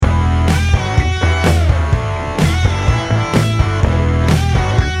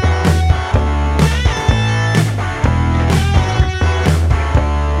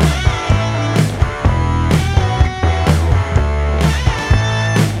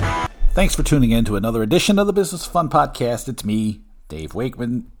Thanks for tuning in to another edition of the Business of Fun podcast. It's me, Dave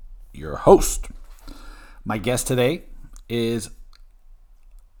Wakeman, your host. My guest today is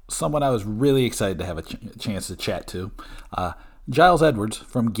someone I was really excited to have a chance to chat to, Giles Edwards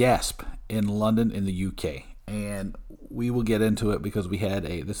from Gasp in London in the UK. And we will get into it because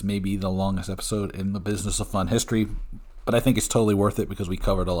this may be the longest episode in the Business of Fun history, but I think it's totally worth it because we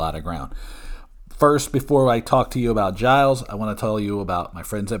covered a lot of ground. First, before I talk to you about Giles, I want to tell you about my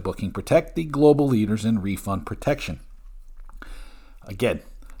friends at Booking Protect, the global leaders in refund protection. Again,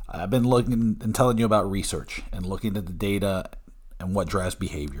 I've been looking and telling you about research and looking at the data and what drives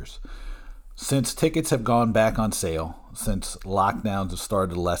behaviors. Since tickets have gone back on sale, since lockdowns have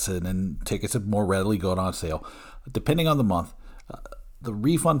started to lessen and tickets have more readily gone on sale, depending on the month, the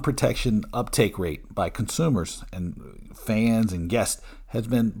refund protection uptake rate by consumers and fans and guests has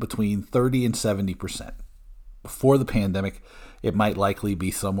been between 30 and 70%. Before the pandemic, it might likely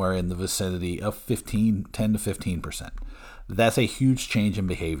be somewhere in the vicinity of 10 to 15%. That's a huge change in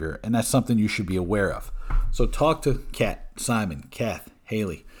behavior, and that's something you should be aware of. So talk to Kat, Simon, Kath,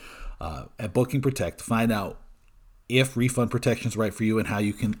 Haley at Booking Protect to find out if refund protection is right for you and how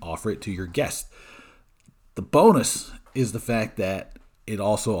you can offer it to your guests. The bonus is the fact that it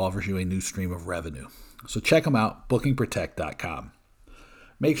also offers you a new stream of revenue. So check them out, bookingprotect.com.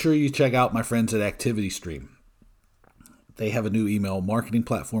 Make sure you check out my friends at ActivityStream. They have a new email marketing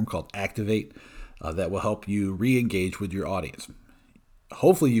platform called Activate that will help you re-engage with your audience.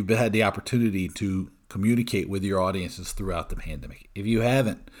 Hopefully you've had the opportunity to communicate with your audiences throughout the pandemic. If you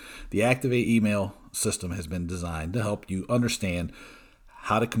haven't, the Activate email system has been designed to help you understand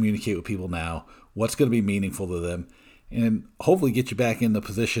how to communicate with people now, what's going to be meaningful to them, and hopefully get you back in the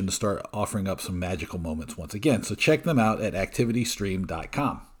position to start offering up some magical moments once again. So check them out at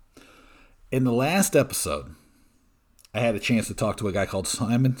activitystream.com. In the last episode, I had a chance to talk to a guy called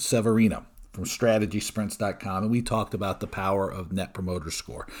Simon Severino from strategysprints.com, and we talked about the power of Net Promoter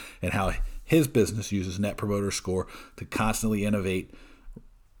Score and how his business uses Net Promoter Score to constantly innovate,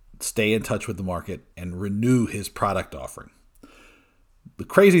 stay in touch with the market, and renew his product offering. The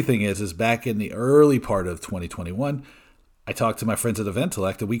crazy thing is back in the early part of 2021, I talked to my friends at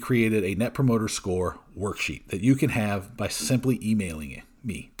Eventellect, and we created a Net Promoter Score worksheet that you can have by simply emailing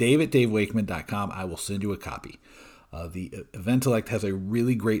me, dave@davewakeman.com. I will send you a copy. The Eventellect has a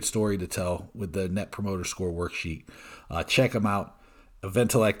really great story to tell with the Net Promoter Score worksheet. Check them out,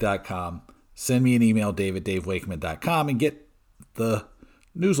 eventellect.com. Send me an email, dave@davewakeman.com, and get the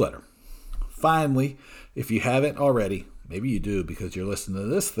newsletter. Finally, if you haven't already, maybe you do because you're listening to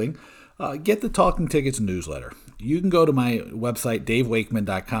this thing, get the Talking Tickets newsletter. You can go to my website,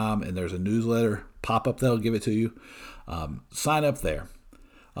 davewakeman.com, and there's a newsletter pop-up that'll give it to you. Sign up there.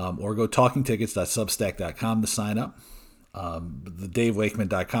 Or go talkingtickets.substack.com to sign up. The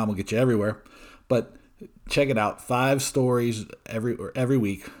davewakeman.com will get you everywhere. But check it out. 5 stories every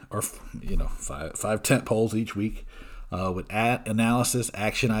week, or five tent poles each week. With analysis,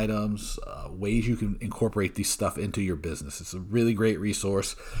 action items, ways you can incorporate these stuff into your business. It's a really great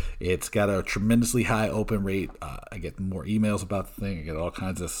resource. It's got a tremendously high open rate. I get more emails about the thing. I get all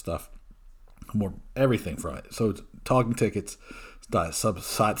kinds of stuff, everything from it. So it's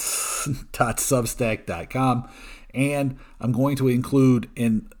talkingtickets.substack.com. And I'm going to include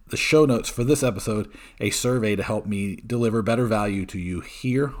in the show notes for this episode a survey to help me deliver better value to you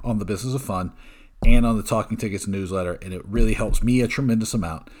here on the Business of Fun and on the Talking Tickets newsletter, and it really helps me a tremendous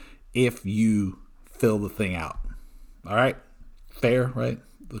amount if you fill the thing out. All right? Fair, right?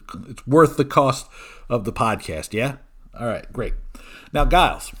 It's worth the cost of the podcast, yeah? All right, great. Now,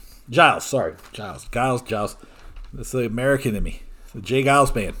 Giles. That's the American in me. The J.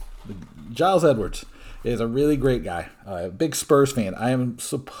 Giles band. Giles Edwards is a really great guy, a big Spurs fan. I am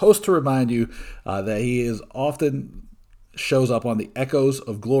supposed to remind you that he is often shows up on the Echoes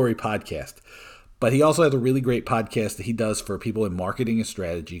of Glory podcast. But he also has a really great podcast that he does for people in marketing and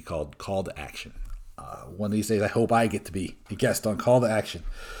strategy called Call to Action. One of these days, I hope I get to be a guest on Call to Action.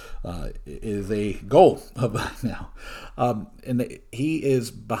 It is a goal of mine now. He is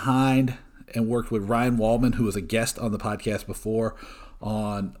behind and worked with Ryan Waldman, who was a guest on the podcast before,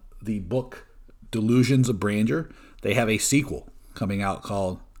 on the book Delusions of Grandeur. They have a sequel coming out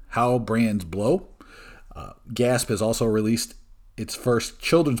called How Brands Blow. Gasp has also released its first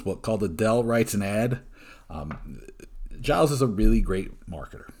children's book called Adele Writes an Ad. Giles is a really great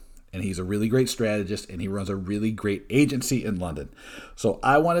marketer, and he's a really great strategist, and he runs a really great agency in London. So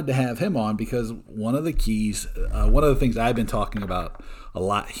I wanted to have him on because one of the things I've been talking about a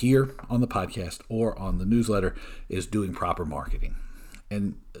lot here on the podcast or on the newsletter is doing proper marketing.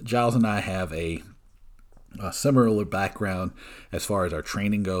 And Giles and I have a similar background as far as our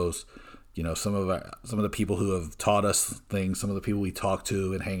training goes. some of the people who have taught us things, some of the people we talk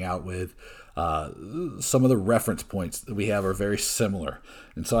to and hang out with. Some of the reference points that we have are very similar,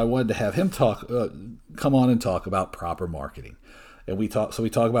 and so I wanted to have him come on and talk about proper marketing. And we talk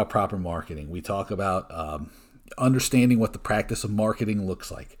about proper marketing. We talk about understanding what the practice of marketing looks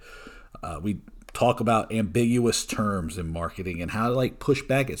like. We talk about ambiguous terms in marketing and how to push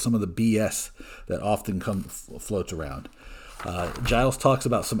back at some of the BS that often floats around. Giles talks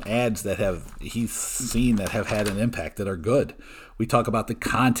about some ads that he's seen that have had an impact that are good. We talk about the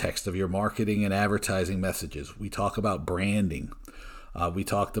context of your marketing and advertising messages. We talk about branding. We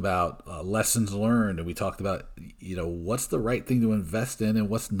talked about lessons learned, and we talked about what's the right thing to invest in and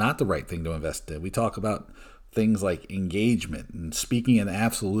what's not the right thing to invest in. We talk about things like engagement and speaking in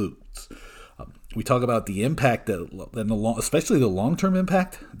absolutes. We talk about the impact especially the long-term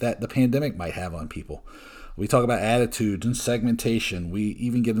impact that the pandemic might have on people. We talk about attitudes and segmentation. We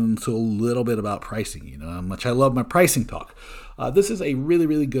even get into a little bit about pricing. How much I love my pricing talk. This is a really,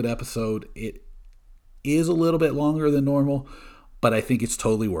 really good episode. It is a little bit longer than normal, but I think it's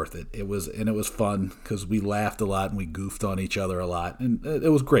totally worth it. It was fun because we laughed a lot and we goofed on each other a lot, and it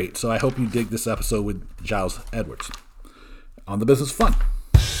was great. So I hope you dig this episode with Giles Edwards on The Business Fun.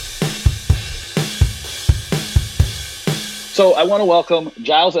 So I want to welcome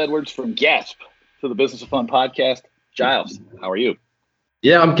Giles Edwards from Gasp to the Business of Fun podcast. Giles, how are you?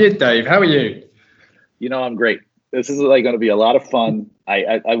 Yeah, I'm good, Dave. How are you? I'm great. This is going to be a lot of fun.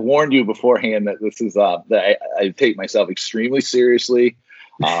 I warned you beforehand that this is that I take myself extremely seriously.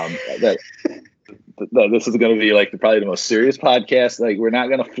 That this is going to be probably the most serious podcast. We're not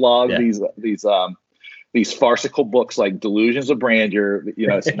going to flog these farcical books like Delusions of Grandeur.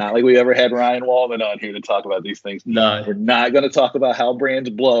 It's not like we ever had Ryan Wallman on here to talk about these things. No, we're not going to talk about how brands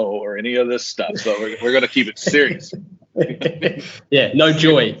blow or any of this stuff. So we're going to keep it serious. Yeah, no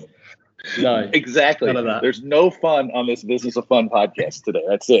joy. No, exactly. None of that. There's no fun on this Business of Fun podcast today.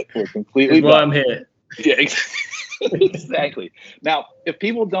 That's it. We're completely That's why I'm here. Yeah, exactly. Now, if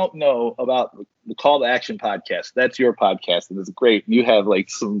people don't know about the Call to Action podcast, that's your podcast, and it's great. You have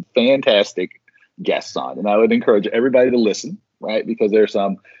some fantastic guests on, and I would encourage everybody to listen, right? Because there's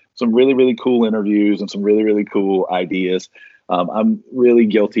some really, really cool interviews and some really, really cool ideas. I'm really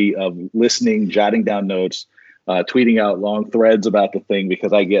guilty of listening, jotting down notes, tweeting out long threads about the thing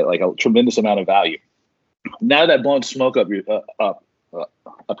because I get a tremendous amount of value. Now that I've blown smoke up your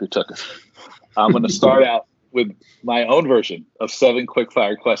tuchus, I'm going to start out with my own version of 7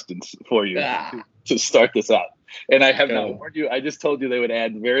 quick-fire questions for you to start this out. And I have not warned you. I just told you they would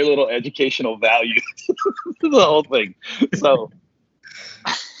add very little educational value to the whole thing. So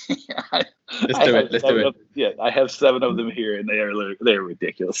let's do it. Yeah, I have 7 of them here, and they're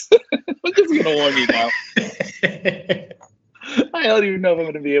ridiculous. I'm just going to warn you now. I don't even know if I'm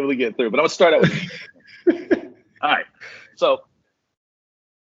going to be able to get through, but I'm going to start out with All right. So,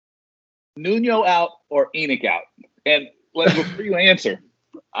 Nuno out or Enoch out? And before you answer,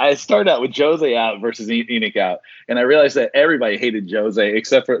 I started out with Jose out versus Enoch out, and I realized that everybody hated Jose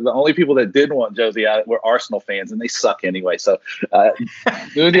except for the only people that didn't want Jose out were Arsenal fans, and they suck anyway. So,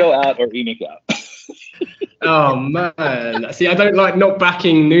 Nuno out or Enoch out? Oh man! See, I don't like not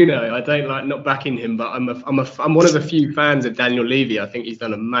backing Nuno. I don't like not backing him, but I'm one of the few fans of Daniel Levy. I think he's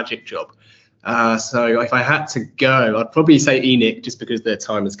done a magic job. So if I had to go, I'd probably say Enoch just because their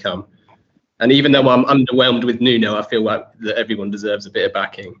time has come. And even though I'm underwhelmed with Nuno, I feel like that everyone deserves a bit of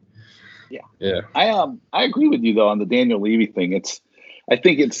backing. Yeah. I agree with you though on the Daniel Levy thing. I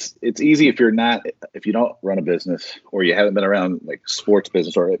think it's easy if you don't run a business or you haven't been around sports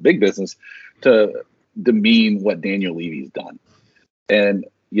business or a big business to demean what Daniel Levy's done. And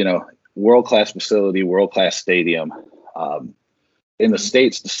world-class facility, world-class stadium. In the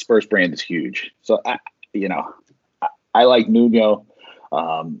States, the Spurs brand is huge. So I like Nuno.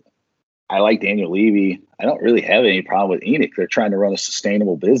 I like Daniel Levy. I don't really have any problem with Enoch. They're trying to run a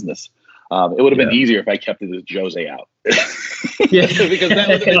sustainable business. It would have been easier if I kept it as Jose out. Yeah, because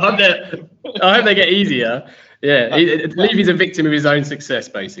I hope they get easier. Yeah, Levy's a victim of his own success,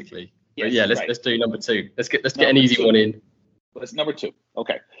 basically. Yes, but yeah, let's do number 2. Let's get an easy one in. That's number 2.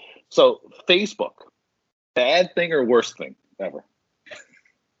 Okay, so Facebook, bad thing or worst thing ever?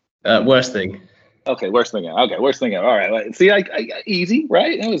 Worst thing. Okay, worst thing ever. All right. See, I easy,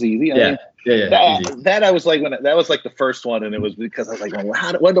 right? That was easy. Yeah. Easy. That I was that was the first one, and it was because I was like, well,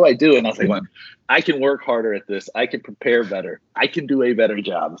 what do I do? And I was like, well, I can work harder at this. I can prepare better. I can do a better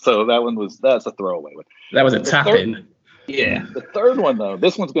job. So that's a throwaway one. That was a tap-in. Yeah. The third one, though,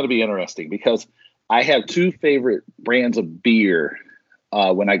 this one's going to be interesting because I have 2 favorite brands of beer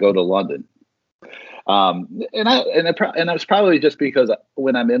when I go to London. And it was probably just because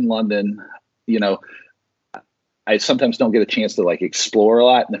when I'm in London, you know, I sometimes don't get a chance to like explore a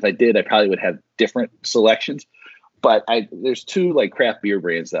lot. And if I did, I probably would have different selections. But there's two like craft beer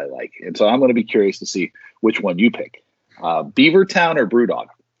brands that I like. And so I'm going to be curious to see which one you pick. Beavertown or Brewdog?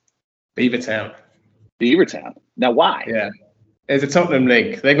 Beavertown. Beavertown. Now, why? Yeah. There's a Tottenham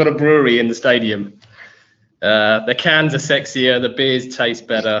link. They've got a brewery in the stadium. The cans are sexier. The beers taste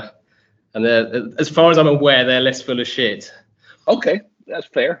better. And as far as I'm aware, they're less full of shit. Okay. That's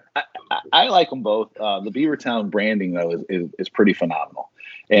fair. I like them both. The Beavertown branding, though, is pretty phenomenal.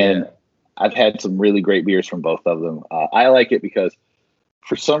 And I've had some really great beers from both of them. I like it because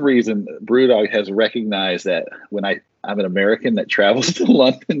for some reason, Brewdog has recognized that when I'm an American that travels to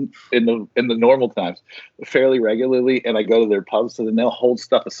London in the normal times fairly regularly, and I go to their pubs, so then they'll hold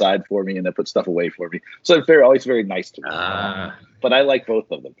stuff aside for me and they'll put stuff away for me. So they're always very nice to me. But I like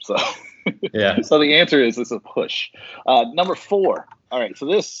both of them. So yeah. So the answer is it's a push. Number 4. All right, so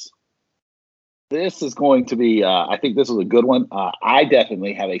this is going to be, I think this is a good one. I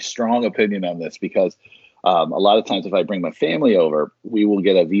definitely have a strong opinion on this because a lot of times if I bring my family over, we will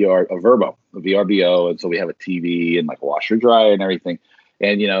get a VRBO, and so we have a TV and like a washer dryer and everything.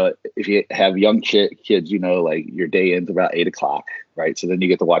 And, you know, if you have young kids, you know, like your day ends about 8 o'clock, right? So then you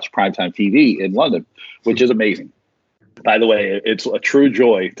get to watch primetime TV in London, which is amazing. By the way, it's a true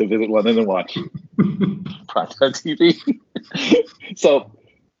joy to visit London and watch primetime TV. So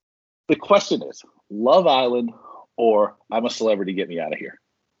the question is, Love Island or I'm a Celebrity, Get Me Out of Here?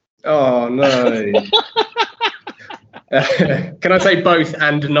 Oh, no. Can I say both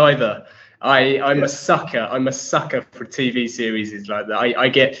and neither? I'm a sucker. I'm a sucker for TV series like that. I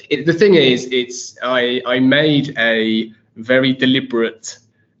get it. The thing is, I made a very deliberate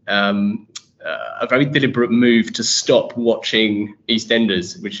move to stop watching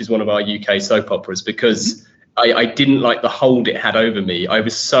EastEnders, which is one of our UK soap operas, because I didn't like the hold it had over me. I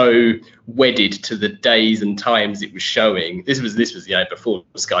was so wedded to the days and times it was showing. This was before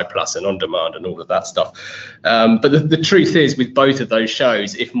Sky Plus and On Demand and all of that stuff. But the truth is, with both of those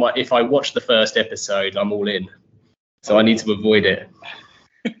shows, if I watch the first episode, I'm all in. So I need to avoid it.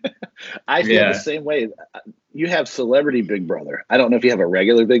 I feel the same way. You have Celebrity Big Brother. I don't know if you have a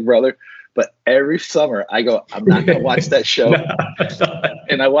regular Big Brother, but every summer I go, I'm not going to watch that show.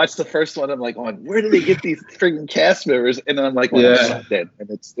 And I watch the first one. I'm like, where do they get these freaking cast members? And then I'm like, I'm sucked in. And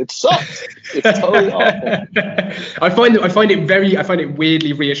it sucks. It's totally awful. I find it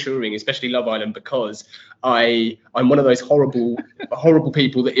weirdly reassuring, especially Love Island, because I'm one of those horrible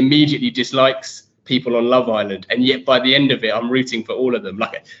people that immediately dislikes people on Love Island, and yet by the end of it, I'm rooting for all of them.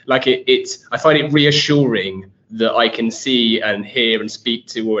 I find it reassuring that I can see and hear and speak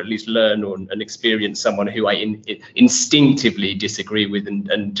to, or at least learn and experience someone who I instinctively disagree with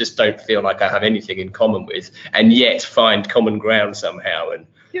and just don't feel like I have anything in common with, and yet find common ground somehow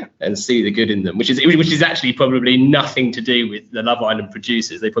and see the good in them, which is actually probably nothing to do with the Love Island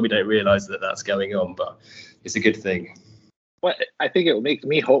producers. They probably don't realise that that's going on, but it's a good thing. Well, I think it makes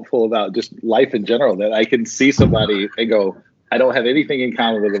me hopeful about just life in general, that I can see somebody and go, I don't have anything in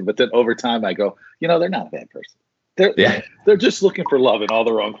common with them, but then over time I go, they're not a bad person. They're just looking for love in all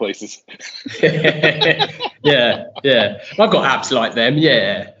the wrong places. yeah. I've got apps like them.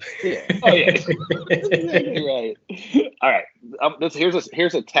 Yeah. Oh yeah. Exactly right. All right.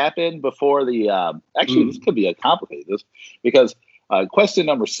 Here's a tap in before the. Actually, this could be a complicated because question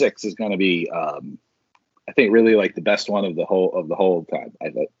number 6 is going to be. I think really like the best one of the whole time.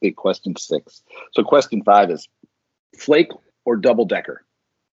 I think question 6. So question 5 is flake or double decker?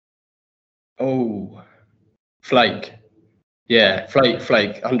 Oh. Flake. Yeah, flake,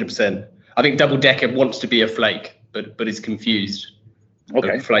 100%. I think double decker wants to be a flake, but is confused.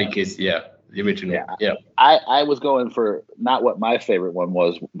 Okay. But flake is the original. Yeah. I was going for not what my favorite one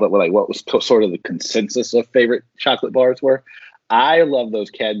was, but like what was sort of the consensus of favorite chocolate bars were. I love those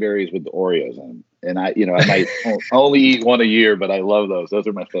Cadbury's with the Oreos in them. And I might only eat one a year, but I love those. Those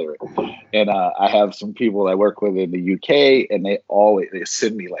are my favorite. And I have some people I work with in the UK, and they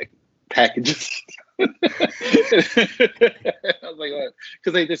send me like packages. I was like,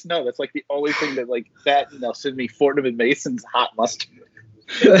 because they just know that's like the only thing that like that, and they'll send me Fortnum and Mason's hot mustard.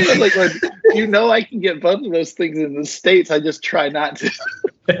 Like, I can get both of those things in the States. I just try not to.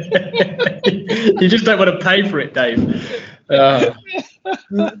 You just don't want to pay for it, Dave. I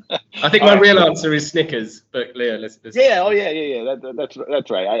think my real answer is Snickers, but Leo, let's yeah. That's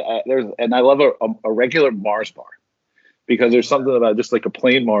right. I love a regular Mars bar. Because there's something about just like a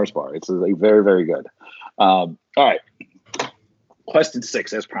plain Mars bar. It's like very, very good. All right. Question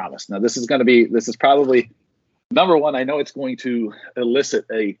 6, as promised. Now this is probably Number one, I know it's going to elicit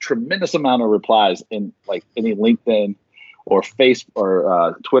a tremendous amount of replies in like any LinkedIn or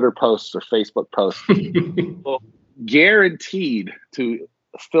Twitter posts or Facebook posts. Well, guaranteed to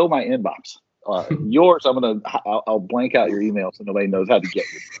fill my inbox. Yours, I'll blank out your email so nobody knows how to get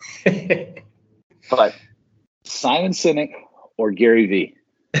you. But Simon Sinek or Gary Vee?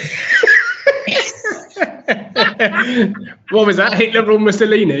 What was that? Hitler or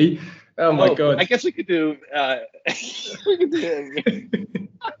Mussolini? Oh my God! I guess we could do.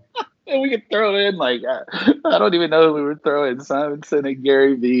 We could throw in like I don't even know if we would throw in Simon Sinek,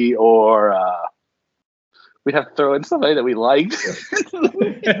 Gary Vee, or we'd have to throw in somebody that we liked.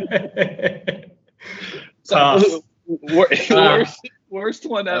 Worst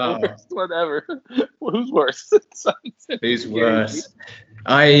one ever. Worst one ever. Who's worse? Who's worse?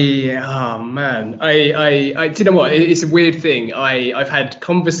 Do you know what? It's a weird thing. I've had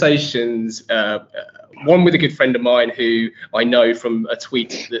conversations, one with a good friend of mine who I know from a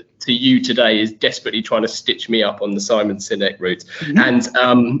tweet that to you today is desperately trying to stitch me up on the Simon Sinek route.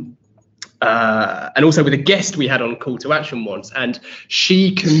 Mm-hmm. And also with a guest we had on Call to Action once, and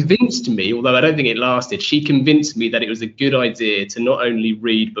she convinced me, although I don't think it lasted, she convinced me that it was a good idea to not only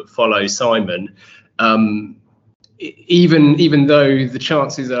read but follow Simon, even though the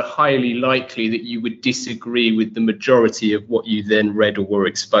chances are highly likely that you would disagree with the majority of what you then read or were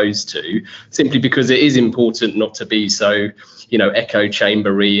exposed to, simply because it is important not to be so, echo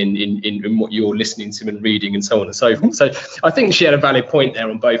chambery in what you're listening to and reading and so on and so forth. So I think she had a valid point there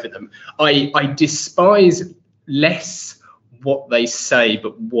on both of them. I despise less what they say,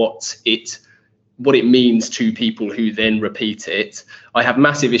 but what it means to people who then repeat it. I have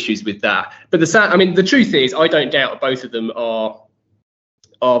massive issues with that. But the truth is, I don't doubt both of them are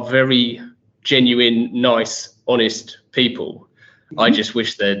very genuine, nice, honest people. Mm-hmm. I just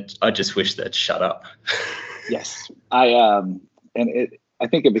wish they'd shut up. Yes, I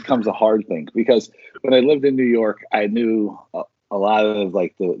think it becomes a hard thing because when I lived in New York, I knew a lot of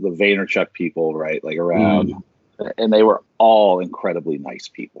like the Vaynerchuk people, right? Like around. And they were all incredibly nice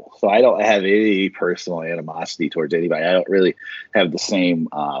people. So I don't have any personal animosity towards anybody. I don't really have the same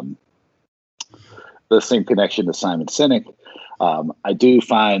connection to Simon Sinek. I do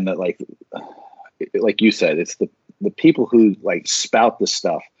find that like you said, it's the people who like spout the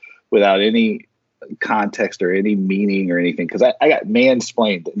stuff without any context or any meaning or anything, because I got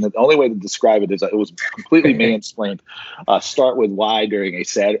mansplained, and the only way to describe it is it was completely mansplained. Start with why during a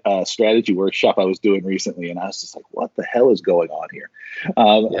strategy workshop I was doing recently, and I was just like, what the hell is going on here?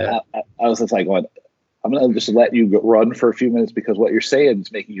 I was just like going, I'm gonna just let you run for a few minutes because what you're saying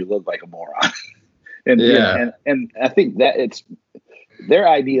is making you look like a moron. and I think that their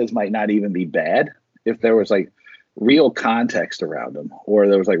ideas might not even be bad if there was like real context around them, or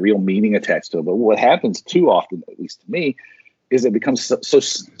there was like real meaning attached to them. But what happens too often, at least to me, is it becomes so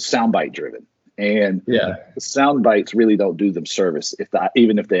soundbite driven, and the sound bites really don't do them service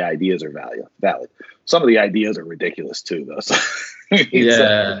even if the ideas are valid. Some of the ideas are ridiculous too, though. So,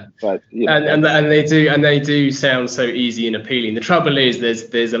 but and they do sound so easy and appealing. The trouble is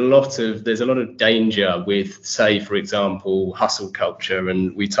there's a lot of danger with, say, for example, hustle culture,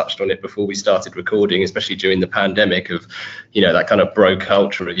 and we touched on it before we started recording, especially during the pandemic, of that kind of bro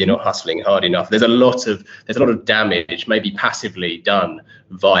culture of you're not hustling hard enough. There's a lot of damage, maybe passively done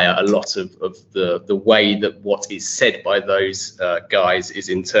via a lot of the way that what is said by those guys is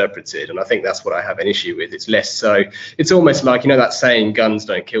interpreted, and I think that's what I have an issue with. It's less so. It's almost like that saying, guns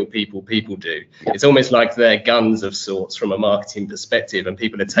don't kill people, people do. It's almost like they're guns of sorts from a marketing perspective, and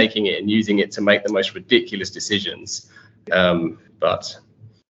people are taking it and using it to make the most ridiculous decisions. Well,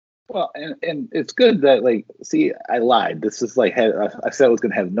 and it's good that, like, see, I lied. This is like, I said it was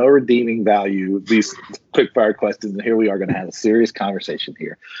going to have no redeeming value, these quick fire questions, and here we are going to have a serious conversation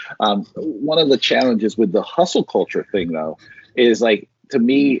here. One of the challenges with the hustle culture thing, though, is like, to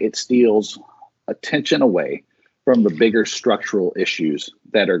me, it steals attention away from the bigger structural issues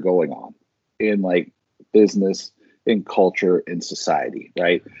that are going on in like business, in culture, in society,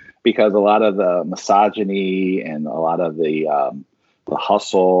 right? Because a lot of the misogyny and a lot of the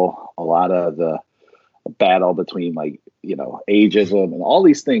hustle, a lot of the battle between ageism and all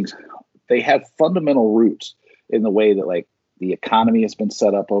these things, they have fundamental roots in the way that like the economy has been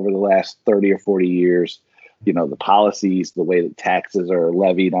set up over the last 30 or 40 years, the policies, the way that taxes are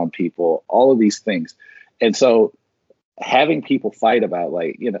levied on people, all of these things. And so having people fight about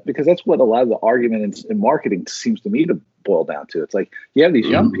because that's what a lot of the argument in marketing seems to me to boil down to. It's like you have these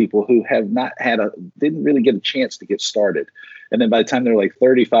young people who have not didn't really get a chance to get started. And then by the time they're like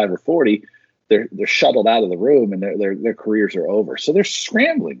 35 or 40, they're shuttled out of the room and their careers are over. So they're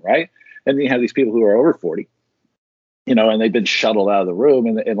scrambling, right? And then you have these people who are over 40 and they've been shuttled out of the room,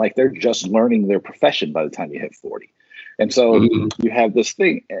 and like they're just learning their profession by the time you hit 40. And so you have this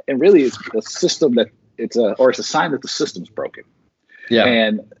thing, and really it's a system that it's a sign that the system's broken. Yeah.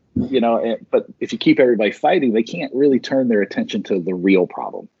 And, but if you keep everybody fighting, they can't really turn their attention to the real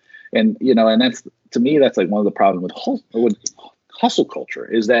problem. And, and that's, to me, that's like one of the problems with hustle culture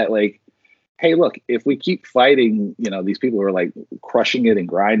is that like, hey, look, if we keep fighting, these people who are like crushing it and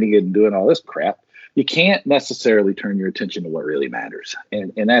grinding it and doing all this crap, you can't necessarily turn your attention to what really matters.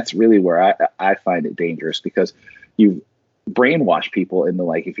 And that's really where I find it dangerous, because you brainwash people into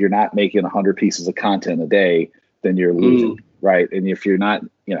like, if you're not making 100 pieces of content a day, then you're losing, right? And if you're not,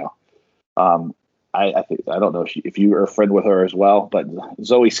 I think, I don't know if you are a friend with her as well, but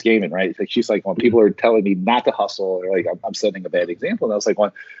Zoe Skaman, right? She's like, when people are telling me not to hustle, or like I'm setting a bad example, and I was like,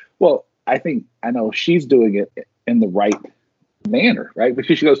 well, I know she's doing it in the right manner, right?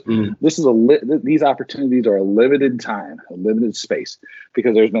 Because she goes, this is these opportunities are a limited time, a limited space,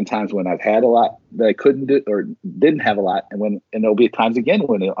 because there's been times when I've had a lot that I couldn't do or didn't have a lot, and there'll be times again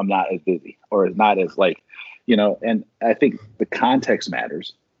when I'm not as busy or not as like, and I think the context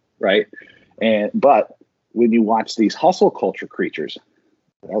matters, right? But when you watch these hustle culture creatures,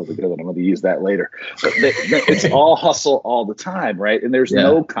 that was a good one. I'm going to use that later. But it's all hustle all the time, right? And there's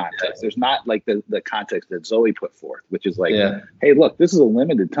no context. There's not like the context that Zoe put forth, which is like, hey, look, this is a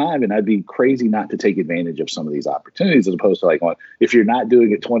limited time, and I'd be crazy not to take advantage of some of these opportunities, as opposed to like, if you're not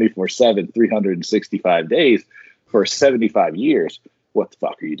doing it 24/7, 365 days for 75 years, what the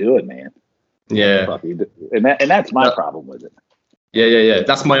fuck are you doing, man? Yeah. And that's my problem with it. Yeah.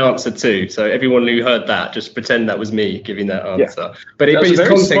 That's my answer too. So everyone who heard that, just pretend that was me giving that answer. Yeah. But its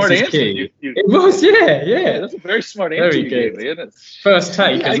context is key. It was, yeah. That's a very smart answer you gave, man. First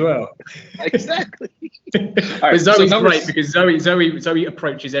take as well. Exactly. All right, but Zoe's great because Zoe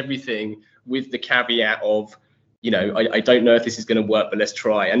approaches everything with the caveat of, I don't know if this is going to work, but let's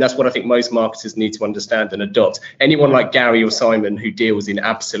try. And that's what I think most marketers need to understand and adopt. Anyone like Gary or Simon who deals in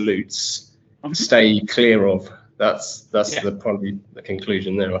absolutes, stay clear of. That's probably the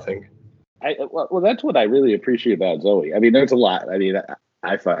conclusion there, I think. Well, that's what I really appreciate about Zoe. I mean, there's a lot. I mean,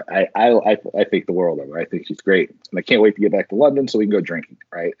 I think the world of her. I think she's great, and I can't wait to get back to London so we can go drinking.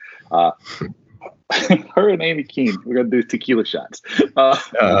 Right? Her and Amy Keene, we're gonna do tequila shots.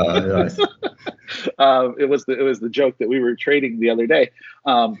 Nice. It was the joke that we were trading the other day.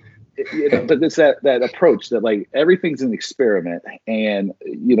 But it's that approach that like everything's an experiment, and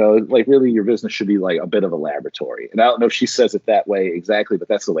like really your business should be like a bit of a laboratory. And I don't know if she says it that way exactly, but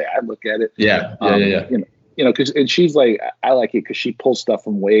that's the way I look at it. Yeah. And she's like, I like it because she pulls stuff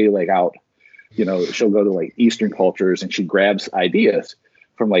from way like out. She'll go to like Eastern cultures and she grabs ideas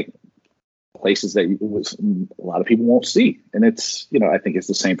from like places that a lot of people won't see. And it's I think it's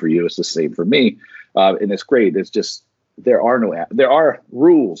the same for you. It's the same for me, and it's great. It's just there are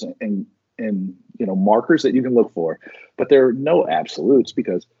rules and markers that you can look for, but there are no absolutes,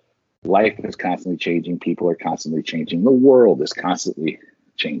 because life is constantly changing. People are constantly changing. The world is constantly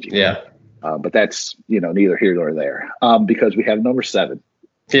changing. Yeah. But that's neither here nor there. Because we have number 7.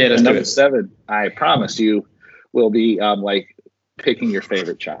 Yeah, that's number 7. I promise you will be like picking your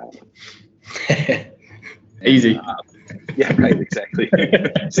favorite child. Easy. Yeah, right, exactly.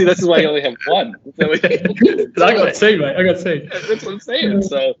 See, this is why you only have one. I got 2, mate. I got 2. That's what I'm saying.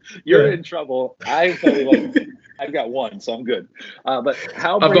 So you're in trouble. I've got 1, so I'm good. But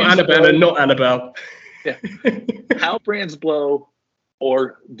how I've got Annabelle and not Annabelle. Yeah. How brands blow,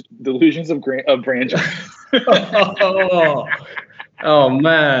 or delusions of grandeur. Oh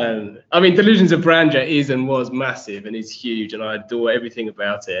man, I mean, Delusions of Grandeur is and was massive, and it's huge, and I adore everything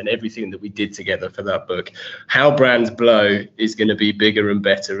about it and everything that we did together for that book. How Brands Blow is going to be bigger and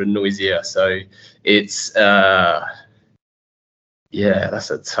better and noisier, so it's that's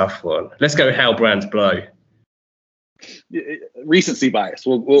a tough one. Let's go How Brands Blow. Recency bias.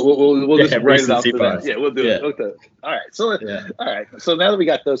 We'll just write it off to that. Yeah, we'll do it. Okay. All right. So all right. So now that we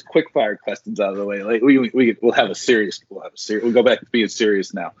got those quick fire questions out of the way, like we'll have a serious. We'll go back to being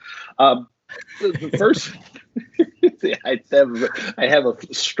serious now. The first, I have a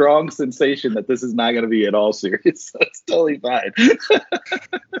strong sensation that this is not going to be at all serious. So it's totally fine.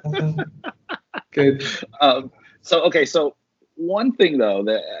 Good. So one thing though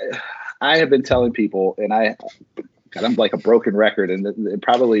that I have been telling people, and I'm like a broken record, and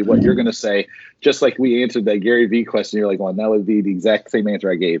probably what you're going to say, just like we answered that Gary Vee question, you're like, well, that would be the exact same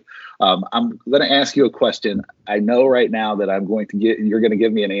answer I gave. I'm going to ask you a question. I know right now that you're going to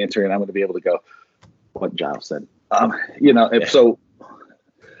give me an answer, and I'm going to be able to go, what Giles said. So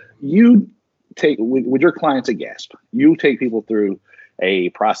you take, with your clients at Gasp, you take people through a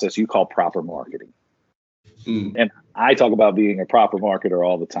process you call proper marketing. And I talk about being a proper marketer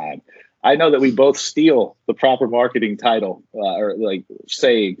all the time. I know that we both steal the proper marketing title or like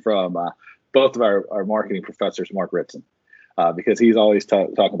saying from both of our marketing professors, Mark Ritson, because he's always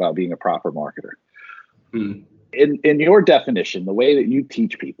talking about being a proper marketer. In your definition, the way that you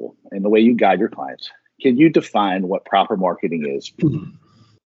teach people and the way you guide your clients, can you define what proper marketing is?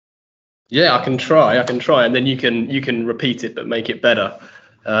 Yeah, I can try, and then you can repeat it but make it better,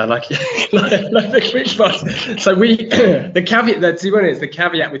 like the quick bus. So the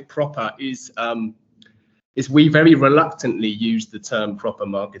caveat with proper is we very reluctantly use the term proper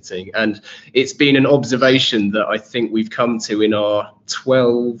marketing, and it's been an observation that I think we've come to in our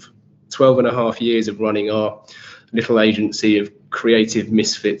 12 and a half years of running our little agency of creative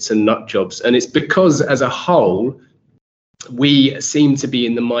misfits and nut jobs, and it's because as a whole we seem to be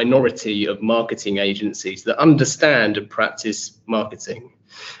in the minority of marketing agencies that understand and practice marketing.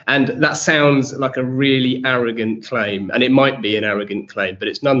 And that sounds like a really arrogant claim, and it might be an arrogant claim, but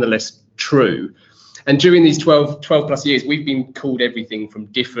it's nonetheless true. And during these 12 plus years, we've been called everything from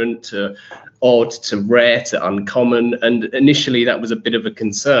different to odd to rare to uncommon. And initially that was a bit of a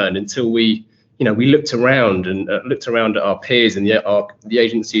concern until we looked around at our peers and the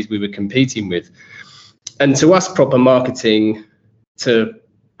agencies we were competing with. And to us, proper marketing, to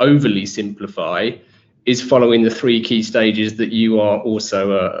overly simplify, is following the 3 key stages that you are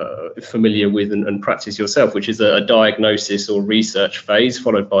also familiar with and practice yourself, which is a diagnosis or research phase,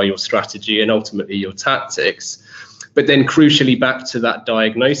 followed by your strategy and ultimately your tactics. But then crucially back to that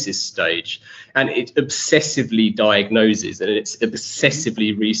diagnosis stage, and it obsessively diagnoses and it's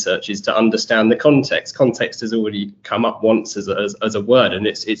obsessively researches to understand the context. Context has already come up once as a word, and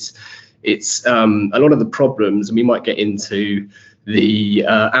it's a lot of the problems, and we might get into the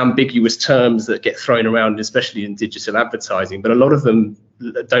ambiguous terms that get thrown around, especially in digital advertising, but a lot of them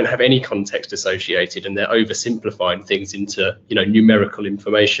don't have any context associated, and they're oversimplifying things into numerical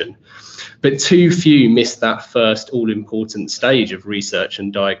information. But too few miss that first all-important stage of research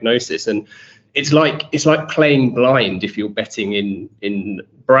and diagnosis, and it's like playing blind if you're betting in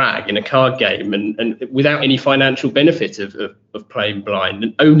brag in a card game, and without any financial benefit of playing blind,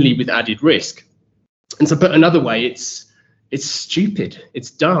 and only with added risk. And to put another way, it's stupid,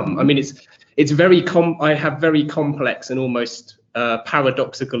 it's dumb. I mean, it's very I have very complex and almost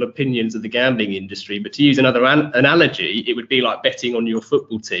paradoxical opinions of the gambling industry, but to use another analogy, it would be like betting on your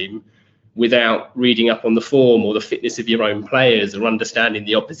football team without reading up on the form or the fitness of your own players or understanding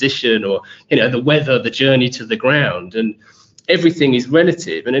the opposition or the weather, the journey to the ground. And everything is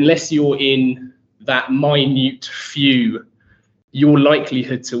relative, and unless you're in that minute few, your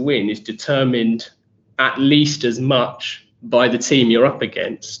likelihood to win is determined at least as much by the team you're up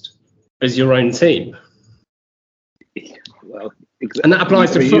against as your own team. Well, and that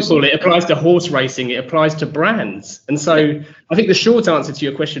applies to football, it applies to horse racing, it applies to brands. And so I think the short answer to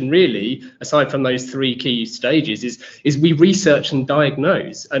your question, really, aside from those 3 key stages, is we research and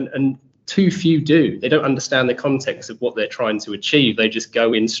diagnose, and too few do. They don't understand the context of what they're trying to achieve. They just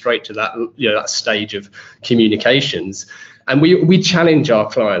go in straight to that that stage of communications. And we challenge our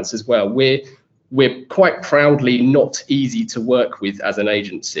clients as well. We're quite proudly not easy to work with as an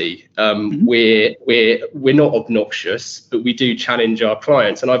agency. We're not obnoxious, but we do challenge our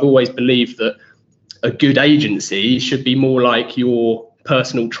clients. And I've always believed that a good agency should be more like your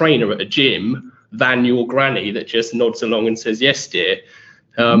personal trainer at a gym than your granny that just nods along and says, "Yes, dear,"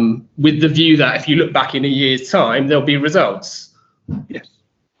 with the view that if you look back in a year's time, there'll be results. Yes.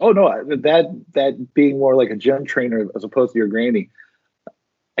 Oh no, that being more like a gym trainer as opposed to your granny.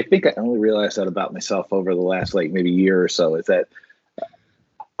 I think I only realized that about myself over the last maybe year or so, is that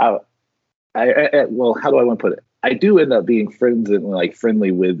well, how do I want to put it? I do end up being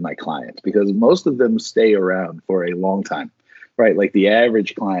friendly with my clients because most of them stay around for a long time, right? Like the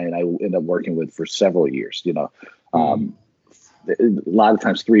average client I end up working with for several years, a lot of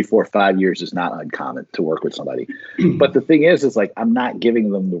times 3, 4, 5 years is not uncommon to work with somebody. But the thing is I'm not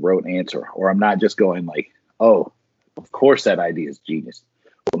giving them the rote answer, or I'm not just going oh, of course that idea is genius.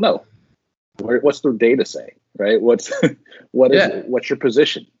 Well, no. What's the data say, right? What's your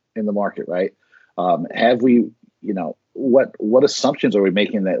position in the market, right? Have we, what assumptions are we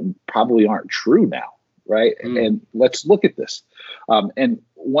making that probably aren't true now, right? And let's look at this. And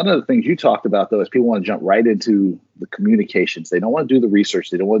one of the things you talked about, though, is people want to jump right into the communications. They don't want to do the research.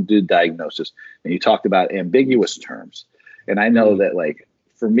 They don't want to do the diagnosis. And you talked about ambiguous terms. And I know that,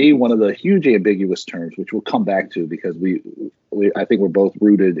 for me, one of the huge ambiguous terms, which we'll come back to because I think we're both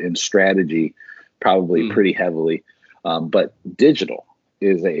rooted in strategy, probably pretty heavily. But digital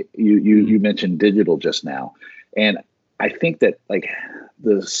is you mentioned digital just now. And I think that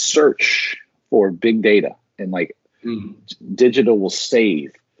the search for big data and digital will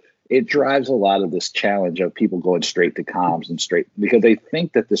save. It drives a lot of this challenge of people going straight to comms and straight, because they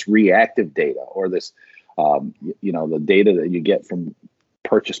think that this reactive data or this, the data that you get from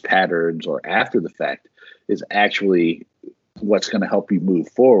purchase patterns or after the fact is actually what's going to help you move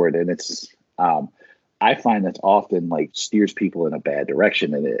forward. And it's, I find that's often like steers people in a bad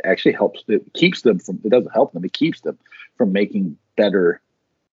direction, and it actually helps. It keeps them from, it doesn't help them. It keeps them from making better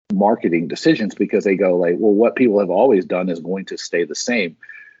marketing decisions, because they go like, well, what people have always done is going to stay the same,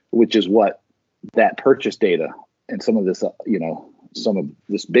 which is what that purchase data and some of this, some of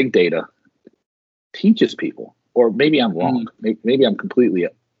this big data teaches people. Or maybe I'm wrong. Maybe I'm completely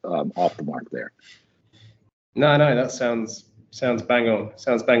off the mark there. No, that sounds bang on.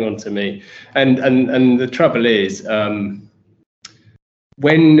 Sounds bang on to me. And the trouble is,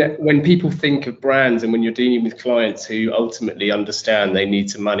 when people think of brands, and when you're dealing with clients who ultimately understand they need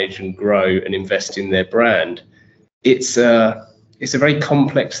to manage and grow and invest in their brand, it's a very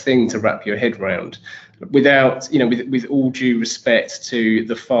complex thing to wrap your head around. Without, with all due respect to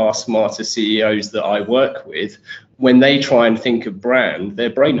the far smarter CEOs that I work with, when they try and think of brand,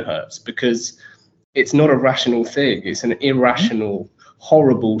 their brain hurts, because it's not a rational thing. It's an irrational,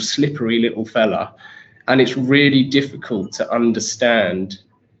 horrible, slippery little fella. And it's really difficult to understand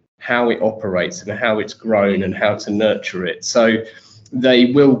how it operates and how it's grown and how to nurture it. So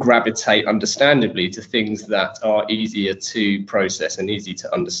they will gravitate, understandably, to things that are easier to process and easy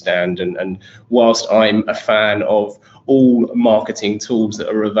to understand. And whilst I'm a fan of all marketing tools that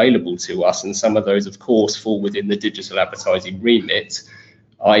are available to us, and some of those, of course, fall within the digital advertising remit,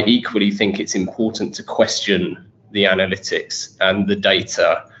 I equally think it's important to question the analytics and the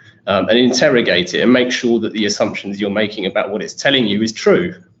data, and interrogate it and make sure that the assumptions you're making about what it's telling you is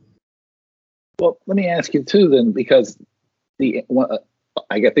true. Well, let me ask you too then, because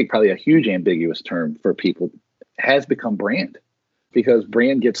I think probably a huge ambiguous term for people has become brand, because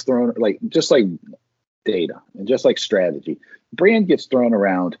brand gets thrown, like just like data and just like strategy, brand gets thrown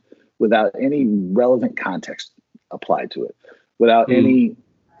around without any relevant context applied to it, without any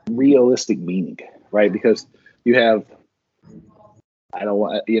realistic meaning, right? Because you have, I don't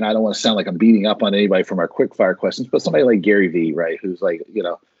want to sound like I'm beating up on anybody from our quick fire questions, but somebody like Gary Vee, right, who's like,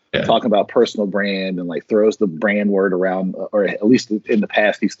 talking about personal brand and like throws the brand word around, or at least in the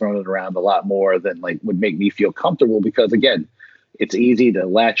past, he's thrown it around a lot more than like would make me feel comfortable, because again, it's easy to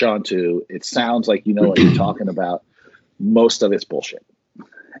latch onto. It sounds like you know what you're talking about. Most of it's bullshit.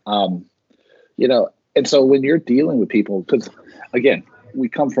 And so when you're dealing with people, because again, we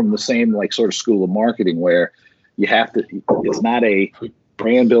come from the same like sort of school of marketing where you have to, it's not a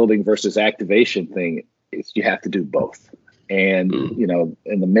brand building versus activation thing. You have to do both. And,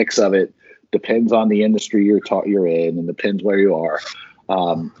 in the mix of it depends on the industry you're in, and depends where you are.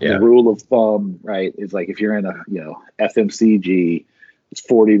 The rule of thumb, right, is like if you're in a, FMCG, it's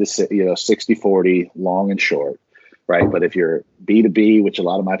 40 to 60-40, long and short, right? But if you're B2B, which a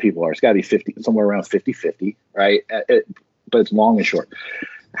lot of my people are, it's got to be 50, somewhere around 50-50, right? But it's long and short.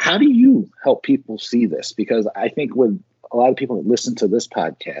 How do you help people see this? Because I think with a lot of people that listen to this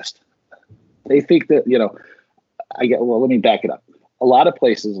podcast, they think that, let me back it up. A lot of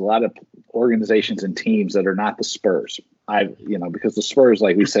places, a lot of organizations and teams that are not the Spurs, because the Spurs,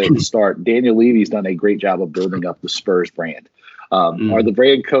 like we said at the start, Daniel Levy's done a great job of building up the Spurs brand. Are the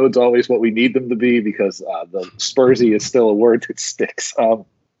brand codes always what we need them to be? Because the Spursy is still a word that sticks. But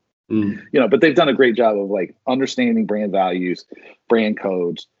they've done a great job of like understanding brand values, brand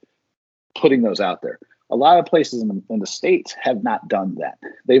codes, putting those out there. A lot of places in the States have not done that.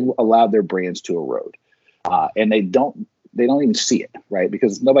 They've allowed their brands to erode. And they don't even see it, right?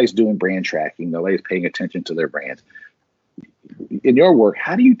 Because nobody's doing brand tracking. Nobody's paying attention to their brands. In your work,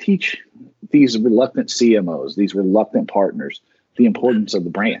 how do you teach these reluctant CMOs, these reluctant partners, the importance of the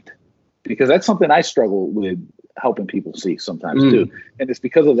brand? Because that's something I struggle with helping people see sometimes too. And it's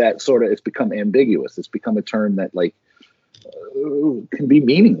because of that it's become ambiguous. It's become a term that like can be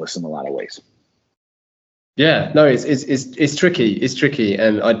meaningless in a lot of ways. Yeah, no, it's tricky. It's tricky,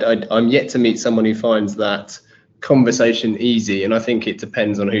 and I'm yet to meet someone who finds that conversation easy. And I think it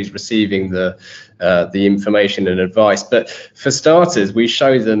depends on who's receiving the information and advice. But for starters, we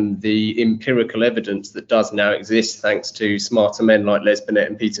show them the empirical evidence that does now exist thanks to smarter men like Les Binet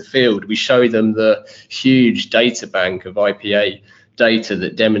and Peter Field. We show them the huge data bank of IPA data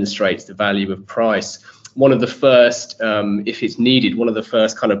that demonstrates the value of price. One of the first, if it's needed, one of the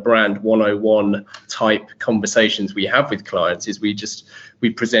first kind of brand 101 type conversations we have with clients is we just we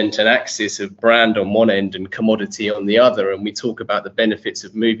present an axis of brand on one end and commodity on the other, and we talk about the benefits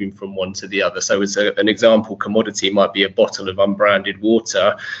of moving from one to the other. So as an example, commodity might be a bottle of unbranded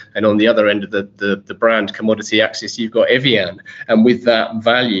water, and on the other end of the brand commodity axis, you've got Evian. And with that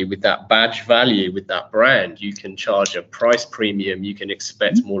value, with that badge value, with that brand, you can charge a price premium, you can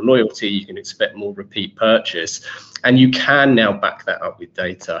expect more loyalty, you can expect more repeat purchase. And you can now back that up with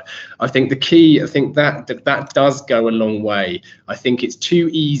data. I think that does go a long way. I think it's too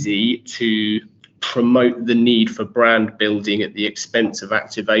easy to promote the need for brand building at the expense of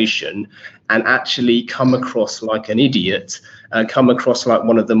activation and actually come across like an idiot, come across like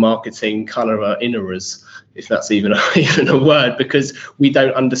one of the marketing colour innerers, if that's even a word, because we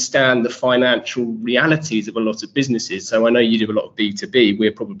don't understand the financial realities of a lot of businesses. So I know you do a lot of B2B.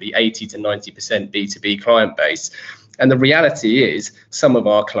 We're probably 80 to 90% B2B client base. And the reality is some of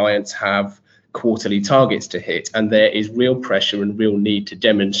our clients have quarterly targets to hit, and there is real pressure and real need to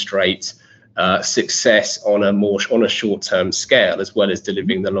demonstrate success on a short-term scale, as well as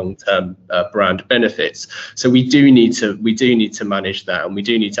delivering the long-term brand benefits. So we do need to manage that, and we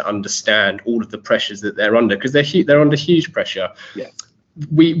do need to understand all of the pressures that they're under, because they're under huge pressure. Yeah.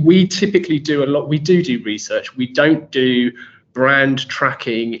 We typically do a lot. We do research. We don't do brand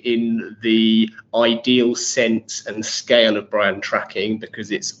tracking in the ideal sense and scale of brand tracking, because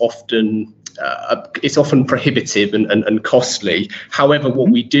it's often prohibitive and costly. However,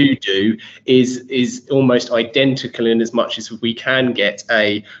 what we do is almost identical in as much as we can get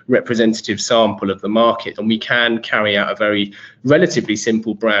a representative sample of the market, and we can carry out a very relatively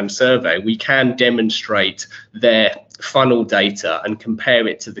simple brand survey. We can demonstrate their funnel data and compare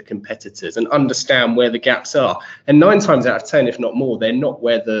it to the competitors and understand where the gaps are. And 9 times out of 10, if not more, they're not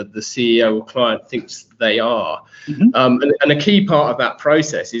where the CEO or client thinks they are. Mm-hmm. And a key part of that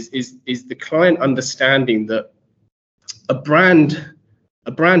process is the client understanding that a brand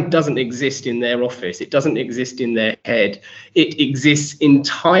doesn't exist in their office. It doesn't exist in their head. It exists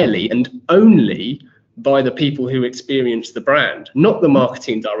entirely and only by the people who experience the brand, not the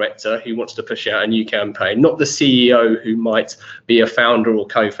marketing director who wants to push out a new campaign, not the CEO who might be a founder or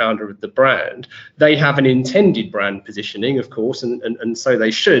co-founder of the brand. They have an intended brand positioning, of course, and so they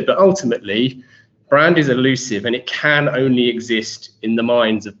should, but ultimately brand is elusive, and it can only exist in the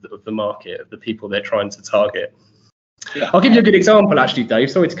minds of the market, of the people they're trying to target. Yeah. I'll give you a good example, actually, Dave.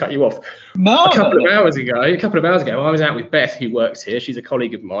 Sorry to cut you off. A couple of hours ago, I was out with Beth, who works here. She's a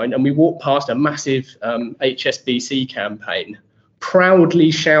colleague of mine, and we walked past a massive HSBC campaign, proudly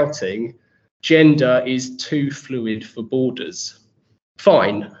shouting, "Gender is too fluid for borders."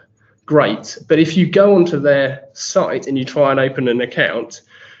 Fine, great. But if you go onto their site and you try and open an account,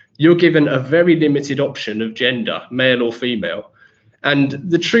 you're given a very limited option of gender, male or female. And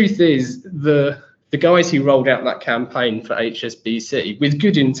the truth is, the guys who rolled out that campaign for HSBC, with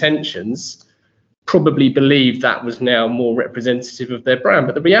good intentions, probably believed that was now more representative of their brand.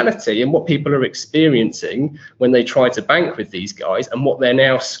 But the reality and what people are experiencing when they try to bank with these guys, and what they're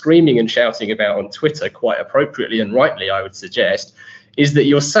now screaming and shouting about on Twitter, quite appropriately and rightly, I would suggest, is that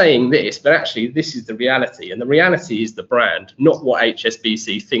you're saying this, but actually this is the reality. And the reality is the brand, not what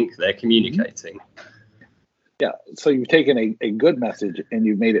HSBC think they're communicating. Yeah, so you've taken a good message and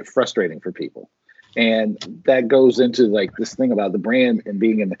you've made it frustrating for people. And that goes into like this thing about the brand and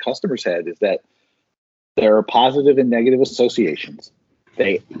being in the customer's head, is that there are positive and negative associations.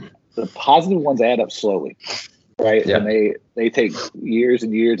 The positive ones add up slowly, right? Yeah. And they take years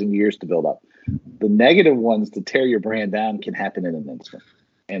and years and years to build up. The negative ones to tear your brand down can happen in an instant.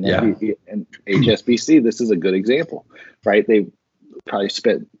 And and HSBC, this is a good example, right? They probably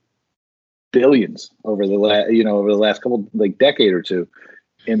spent billions over the last couple, like decade or two,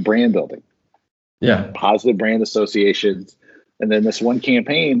 in brand building. Yeah, positive brand associations, and then this one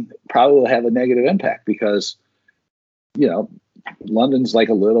campaign probably will have a negative impact because, London's like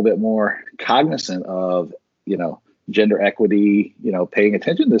a little bit more cognizant of, gender equity, paying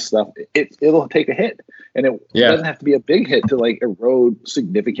attention to this stuff. It'll take a hit, and it doesn't have to be a big hit to like erode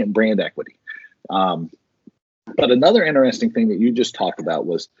significant brand equity. But another interesting thing that you just talked about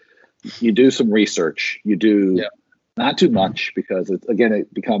was you do some research. You do not too much because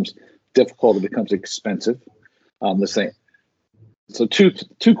it becomes difficult, it becomes expensive. The same. So two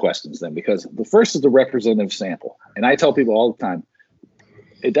questions then, because the first is the representative sample. And I tell people all the time,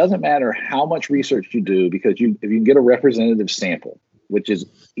 it doesn't matter how much research you do, because if you can get a representative sample, which is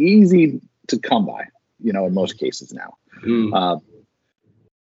easy to come by, in most cases now,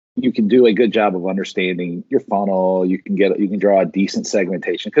 you can do a good job of understanding your funnel. You can draw a decent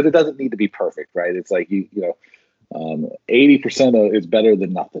segmentation, because it doesn't need to be perfect, right? It's like 80% of it's better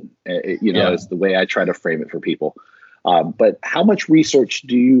than nothing. Is the way I try to frame it for people. But how much research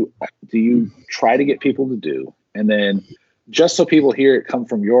do you try to get people to do? And then just so people hear it come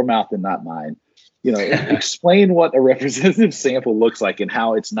from your mouth and not mine, explain what a representative sample looks like and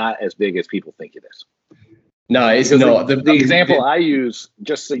how it's not as big as people think it is. No, it's not. The example I use,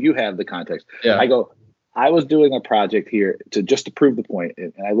 just so you have the context, I was doing a project here to prove the point,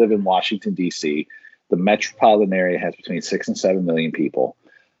 and I live in Washington, D.C. The metropolitan area has between 6 and 7 million people.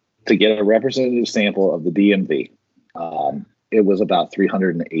 To get a representative sample of the DMV, it was about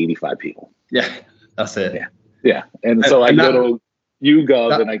 385 people. Yeah, that's it. Yeah. And so I go to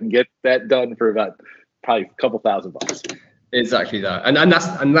YouGov and I can get that done for about probably a couple $1,000. Exactly that.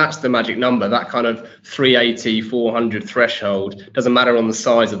 And that's the magic number. That kind of 380, 400 threshold doesn't matter on the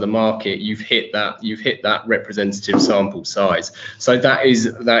size of the market. You've hit that representative sample size. So that is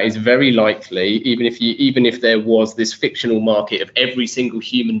very likely, even if there was this fictional market of every single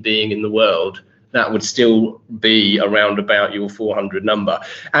human being in the world, that would still be around about your 400 number.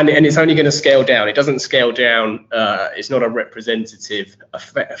 And it's only going to scale down. It doesn't scale down. It's not a representative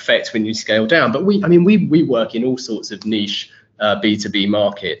effect when you scale down. But we work in all sorts of niche B2B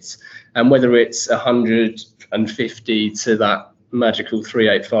markets. And whether it's 150 to that magical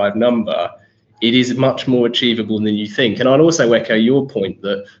 385 number, it is much more achievable than you think. And I'll also echo your point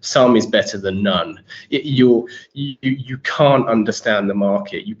that some is better than none. You can't understand the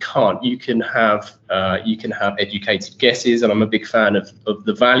market. You can't. You can have educated guesses, and I'm a big fan of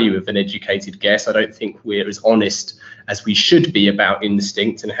the value of an educated guess. I don't think we're as honest as we should be about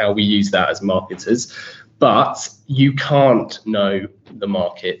instinct and how we use that as marketers. But you can't know the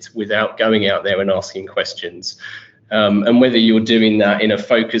market without going out there and asking questions. And whether you're doing that in a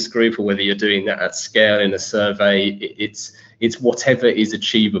focus group or whether you're doing that at scale in a survey, it's whatever is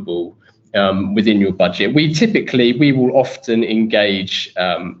achievable within your budget. We will often engage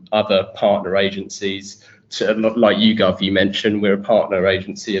other partner agencies, like YouGov you mentioned. We're a partner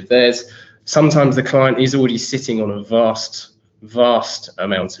agency of theirs. Sometimes the client is already sitting on a vast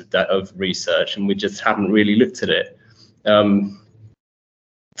amount of research, and we just haven't really looked at it.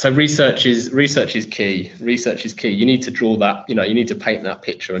 So research is key. Research is key. You need to draw that, you need to paint that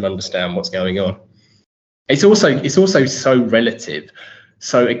picture and understand what's going on. It's also so relative.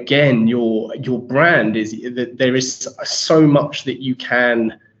 So again, your brand is that there is so much that you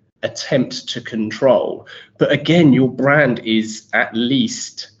can attempt to control. But again, your brand is at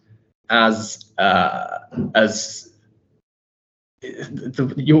least as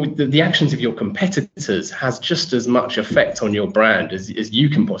the actions of your competitors has just as much effect on your brand as you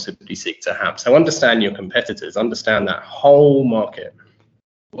can possibly seek to have. So understand your competitors, understand that whole market.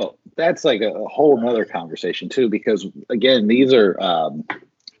 Well, that's like a whole nother conversation too, because again, these are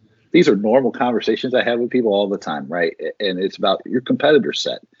normal conversations I have with people all the time, right? And it's about your competitor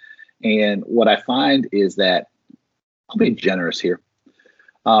set. And what I find is that, I'll be generous here.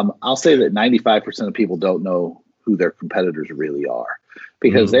 I'll say that 95% of people don't know who their competitors really are,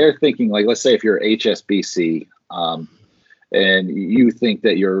 because they're thinking, like, let's say if you're HSBC, and you think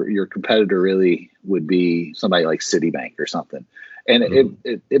that your competitor really would be somebody like Citibank or something, and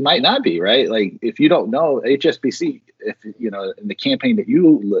it might not be, right? Like, if you don't know HSBC, if in the campaign that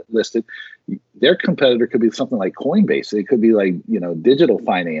you listed, their competitor could be something like Coinbase. It could be like digital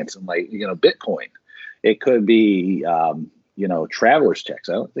finance and like Bitcoin. It could be traveler's checks.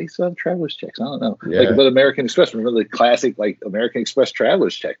 They still have traveler's checks. I don't know. Yeah. But American Express, remember the classic like American Express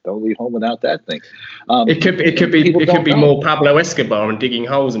traveler's check? Don't leave home without that thing. It could be more Pablo Escobar and digging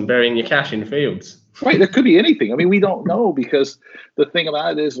holes and burying your cash in fields. Right. There could be anything. I mean, we don't know, because the thing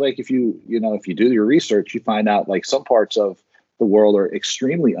about it is, like, if you do your research, you find out like some parts of the world are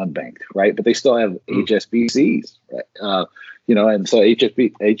extremely unbanked, right? But they still have HSBCs, right? And so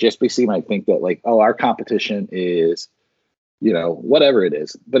HSBC might think that like, oh, our competition is, whatever it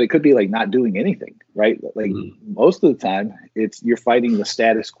is, but it could be like not doing anything, right? Like most of the time you're fighting the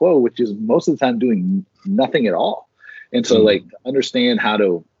status quo, which is most of the time doing nothing at all. And so like, understand how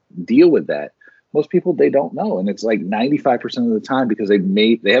to deal with that. Most people, they don't know. And it's like 95% of the time, because they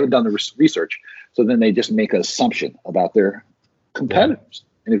haven't done the research. So then they just make an assumption about their competitors.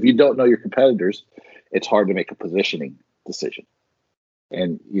 And if you don't know your competitors, it's hard to make a positioning decision.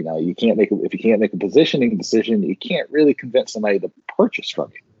 And if you can't make a positioning decision, you can't really convince somebody to purchase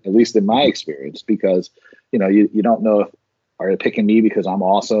from you. At least in my experience, because you don't know if are they picking me because I'm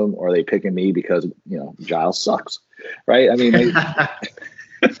awesome, or are they picking me because Giles sucks, right? I mean,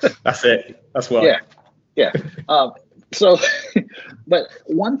 that's it. That's why. Yeah. So, but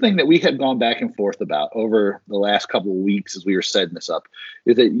one thing that we had gone back and forth about over the last couple of weeks as we were setting this up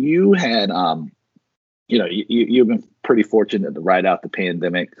is that you had you've been pretty fortunate to ride out the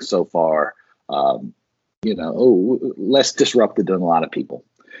pandemic so far, less disrupted than a lot of people.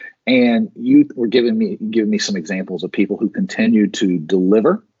 And you were giving me some examples of people who continued to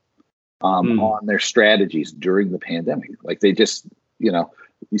deliver on their strategies during the pandemic. Like they just,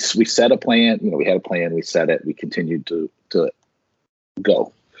 we set a plan, we had a plan, we set it, we continued to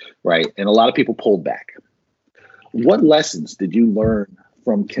go, right? And a lot of people pulled back. What lessons did you learn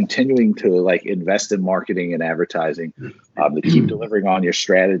from continuing to invest in marketing and advertising to keep delivering on your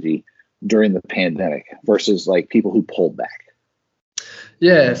strategy during the pandemic versus people who pulled back?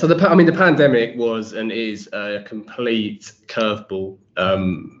 Yeah, so the pandemic was and is a complete curveball,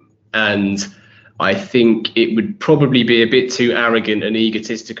 and I think it would probably be a bit too arrogant and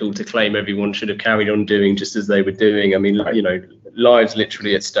egotistical to claim everyone should have carried on doing just as they were doing. I mean, lives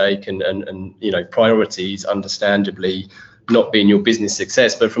literally at stake, and priorities, understandably, not being your business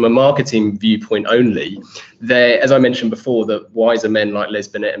success. But from a marketing viewpoint only, as I mentioned before, that wiser men like Les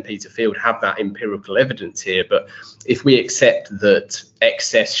Binet and Peter Field have that empirical evidence here. But if we accept that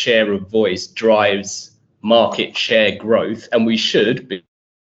excess share of voice drives market share growth, and we should be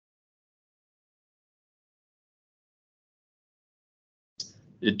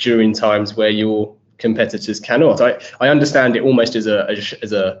during times where your competitors cannot. I understand it almost as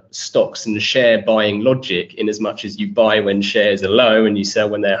a stocks and share buying logic, in as much as you buy when shares are low and you sell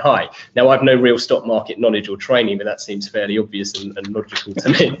when they're high. Now, I've no real stock market knowledge or training, but that seems fairly obvious and logical to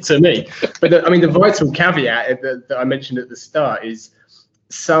me. But the vital caveat that I mentioned at the start is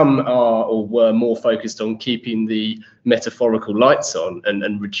some are or were more focused on keeping the metaphorical lights on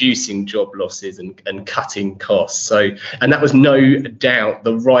and reducing job losses and cutting costs. And that was no doubt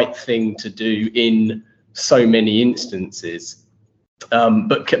the right thing to do in so many instances.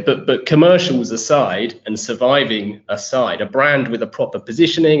 But commercials aside and surviving aside, a brand with a proper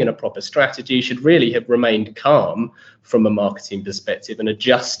positioning and a proper strategy should really have remained calm from a marketing perspective and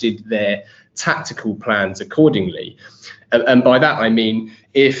adjusted their tactical plans accordingly. And by that, I mean,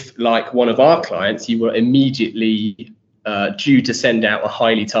 if like one of our clients, you were immediately due to send out a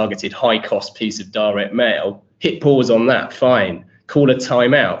highly targeted, high cost piece of direct mail, hit pause on that, fine. Call a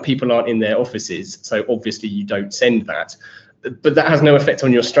timeout. People aren't in their offices, so obviously you don't send that. But that has no effect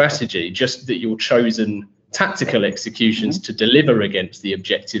on your strategy, just that your chosen tactical executions to deliver against the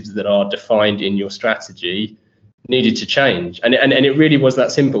objectives that are defined in your strategy needed to change. And it really was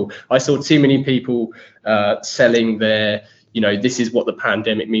that simple. I saw too many people selling their, this is what the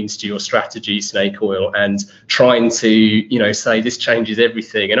pandemic means to your strategy, snake oil, and trying to, say this changes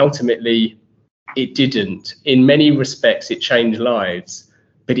everything. And ultimately, it didn't. In many respects, it changed lives,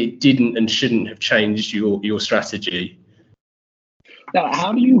 but it didn't and shouldn't have changed your strategy. Now,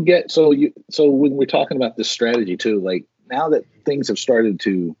 how do you get, so when we're talking about this strategy too, now that things have started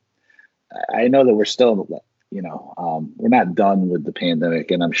to, I know that we're still, we're not done with the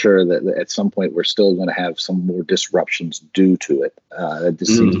pandemic, and I'm sure that at some point we're still going to have some more disruptions due to it. That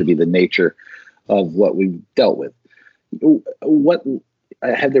just seems to be the nature of what we've dealt with. What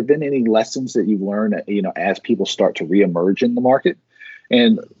have there been any lessons that you've learned, as people start to reemerge in the market?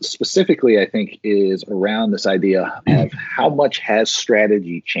 And specifically, I think, is around this idea of how much has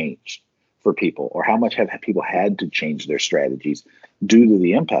strategy changed for people, or how much have people had to change their strategies due to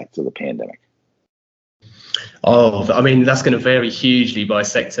the impacts of the pandemic? Oh, I mean, that's going to vary hugely by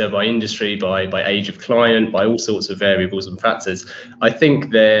sector, by industry, by age of client, by all sorts of variables and factors. I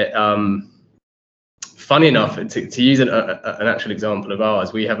think they're, funny enough, to use an actual example of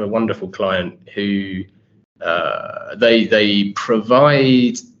ours, we have a wonderful client who they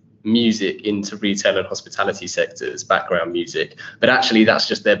provide music into retail and hospitality sectors, background music, but actually that's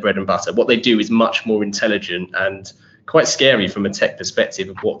just their bread and butter. What they do is much more intelligent and quite scary from a tech perspective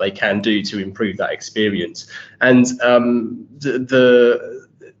of what they can do to improve that experience. And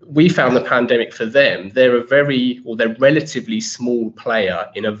we found the pandemic for them, they're relatively small player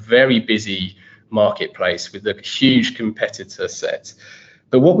in a very busy marketplace with a huge competitor set.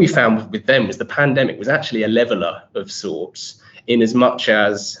 But what we found with them was the pandemic was actually a leveler of sorts, in as much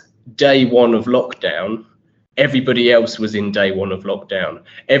as day one of lockdown, everybody else was in day one of lockdown.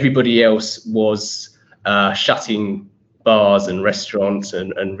 Everybody else was shutting bars and restaurants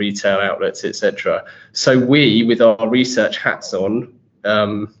and retail outlets, etc. So we, with our research hats on,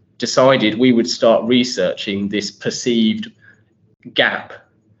 decided we would start researching this perceived gap,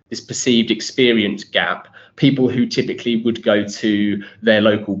 this perceived experience gap. People who typically would go to their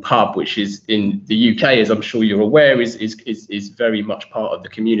local pub, which is in the UK, as I'm sure you're aware, is very much part of the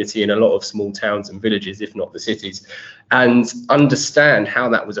community in a lot of small towns and villages, if not the cities, and understand how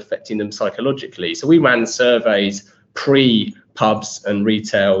that was affecting them psychologically. So we ran surveys pre-pubs and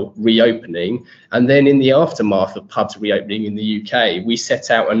retail reopening, and then in the aftermath of pubs reopening in the UK, we set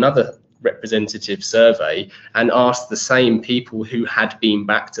out another representative survey and asked the same people who had been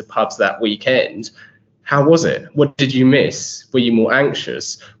back to pubs that weekend, how was it? What did you miss? Were you more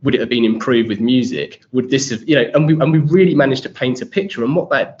anxious? Would it have been improved with music? Would this have, and we really managed to paint a picture. And what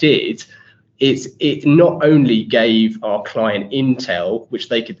that did is it not only gave our client intel, which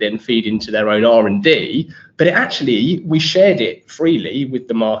they could then feed into their own R&D, but we shared it freely with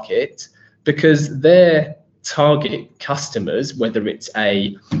the market, because their target customers, whether it's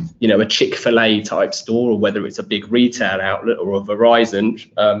a Chick-fil-A type store, or whether it's a big retail outlet or a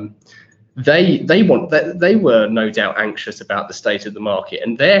Verizon, they were no doubt anxious about the state of the market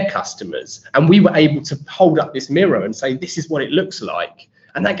and their customers, and we were able to hold up this mirror and say, this is what it looks like,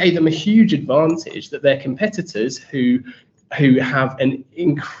 and that gave them a huge advantage that their competitors who have an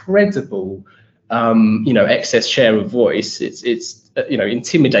incredible excess share of voice, it's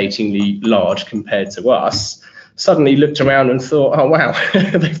intimidatingly large compared to us, suddenly looked around and thought, oh wow,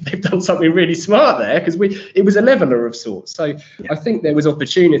 they've done something really smart there, because it was a leveler of sorts. So I think there was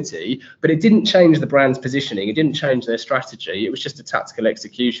opportunity, but it didn't change the brand's positioning, it didn't change their strategy. It was just a tactical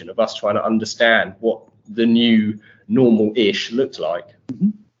execution of us trying to understand what the new normal-ish looked like. Mm-hmm.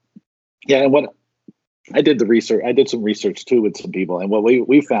 Yeah, and what I did some research too with some people, and what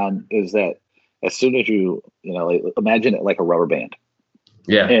we found is that as soon as you imagine it like a rubber band.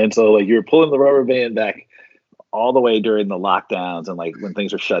 Yeah. And so you're pulling the rubber band back all the way during the lockdowns and when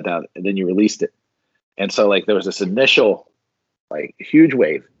things are shut down, and then you released it. And so there was this initial huge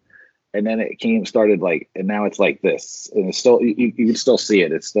wave, and then it started and now it's like this, and it's still, you can still see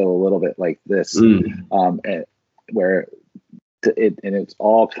it. It's still a little bit like this, and it's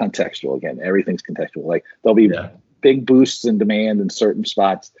all contextual. Again, everything's contextual. There'll be big boosts in demand in certain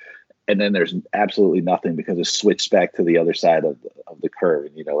spots, and then there's absolutely nothing because it's switched back to the other side of the curve.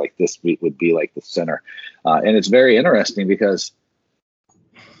 And, this week would be the center. And it's very interesting because,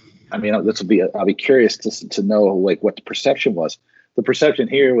 I'll be curious to know what the perception was. The perception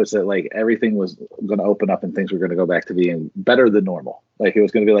here was that everything was going to open up and things were going to go back to being better than normal. It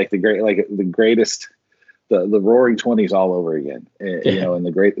was going to be the greatest, the Roaring '20s all over again. And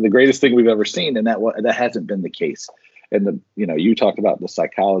the greatest thing we've ever seen. And that hasn't been the case. And you talked about the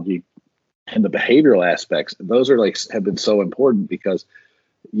psychology and the behavioral aspects. Those are have been so important, because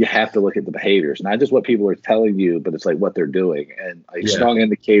you have to look at the behaviors, not just what people are telling you, but it's what they're doing. And a strong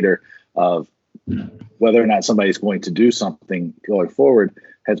indicator of whether or not somebody's going to do something going forward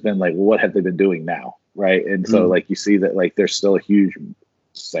has been what have they been doing now? Right. And so you see that there's still a huge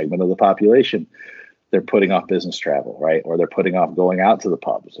segment of the population. They're putting off business travel, right? Or they're putting off going out to the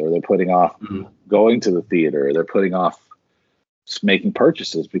pubs, or they're putting off going to the theater, or they're putting off making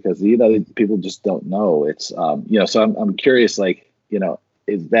purchases because people just don't know. It's so I'm curious,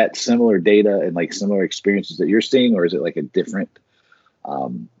 is that similar data and like similar experiences that you're seeing, or is it like a different, a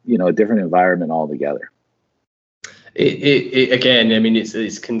different environment altogether? It again, I mean, it's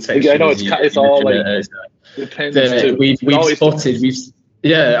contextual. I know it's all like depends. We've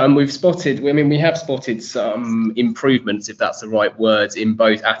spotted. I mean, we have spotted some improvements, if that's the right word, in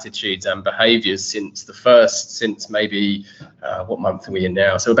both attitudes and behaviours since maybe what month are we in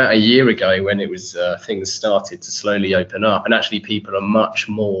now? So about a year ago, when it was things started to slowly open up, and actually people are much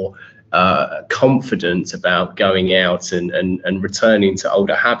more confident about going out and returning to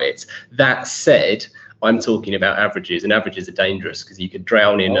older habits. That said, I'm talking about averages, and averages are dangerous because you could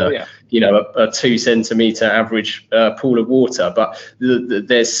drown in a 2 centimetre average pool of water. But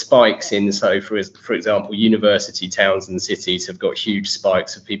there's spikes in. So for example, university towns and cities have got huge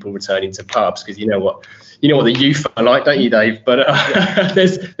spikes of people returning to pubs because you know what the youth are like, don't you, Dave? But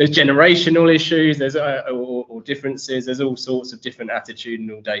there's generational issues, there's or differences. There's all sorts of different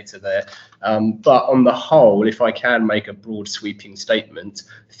attitudinal data there. But on the whole, if I can make a broad sweeping statement,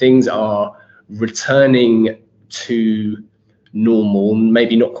 things are returning to normal,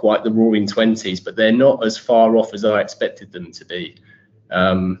 maybe not quite the Roaring '20s, but they're not as far off as I expected them to be,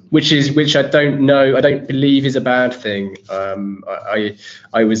 which I don't believe is a bad thing. I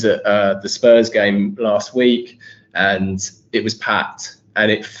was at the Spurs game last week, and it was packed, and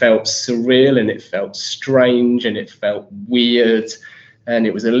it felt surreal, and it felt strange, and it felt weird, and I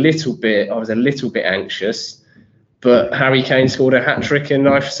was a little bit anxious. But Harry Kane scored a hat-trick, and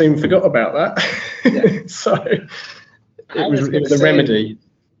I soon forgot about that. Yeah. So it was a remedy.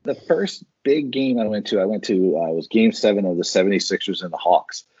 The first big game I went to was Game 7 of the 76ers and the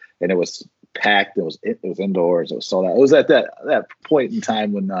Hawks, and it was packed. It was indoors. It was sold out. It was at that point in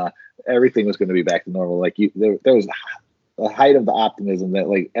time when everything was going to be back to normal. Like there was the height of the optimism that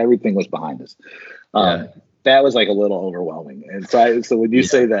like everything was behind us. That was like a little overwhelming. And so when you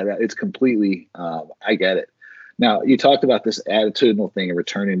say that, it's completely, I get it. Now, you talked about this attitudinal thing and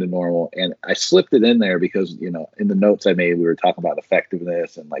returning to normal, and I slipped it in there because, in the notes I made, we were talking about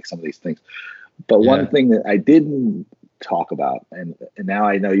effectiveness and like some of these things. But one thing that I didn't talk about, and now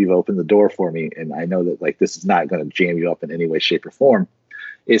I know you've opened the door for me, and I know that like this is not going to jam you up in any way, shape, or form,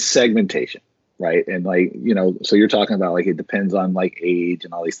 is segmentation, right? And like, so you're talking about like it depends on like age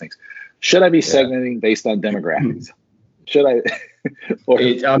and all these things. Should I be segmenting based on demographics? Should I?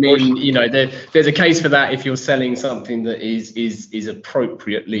 There's a case for that if you're selling something that is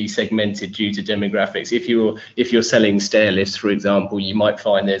appropriately segmented due to demographics. If you're selling stair lifts, for example, you might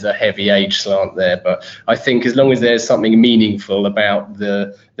find there's a heavy age slant there. But I think as long as there's something meaningful about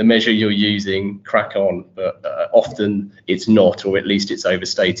the measure you're using, crack on. But often it's not, or at least it's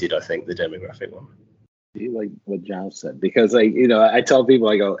overstated, I think, the demographic one. Like what John said, because I tell people,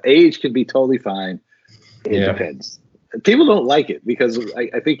 I go, age can be totally fine. It depends. People don't like it because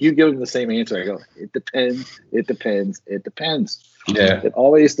I think you give them the same answer. I go, it depends, it depends, it depends. Yeah. It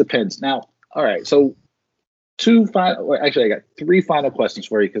always depends. Now, all right. So I got 3 final questions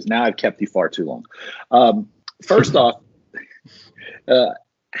for you because now I've kept you far too long. First off,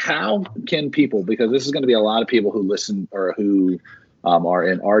 how can people, because this is going to be a lot of people who listen or who are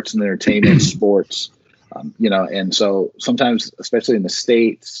in arts and entertainment, sports, and so sometimes, especially in the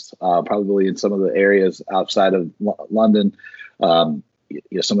States, probably in some of the areas outside of London, some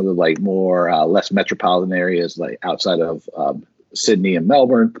of the like more less metropolitan areas, like outside of Sydney and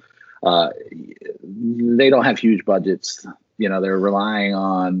Melbourne, they don't have huge budgets. They're relying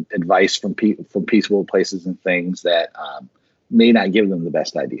on advice from peaceful places and things that may not give them the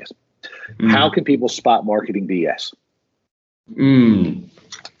best ideas. How can people spot marketing BS?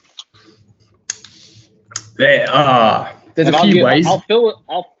 There's a few ways.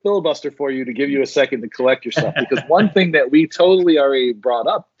 I'll filibuster for you to give you a second to collect yourself, because one thing that we totally already brought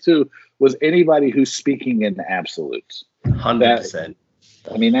up too was anybody who's speaking in absolutes. 100%.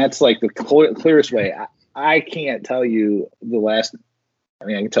 That's like the clearest way. I can't tell you I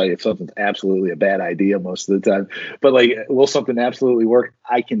can tell you if something's absolutely a bad idea most of the time, but like, will something absolutely work?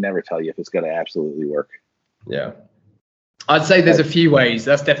 I can never tell you if it's going to absolutely work. Yeah. I'd say there's a few ways.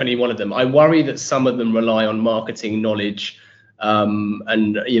 That's definitely one of them. I worry that some of them rely on marketing knowledge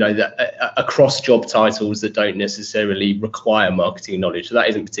across job titles that don't necessarily require marketing knowledge. So that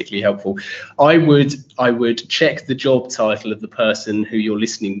isn't particularly helpful. I would check the job title of the person who you're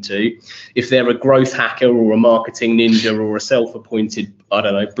listening to. If they're a growth hacker or a marketing ninja or a self-appointed,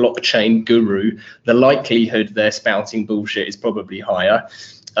 blockchain guru, the likelihood they're spouting bullshit is probably higher.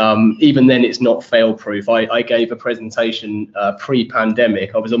 Even then, it's not fail-proof. I gave a presentation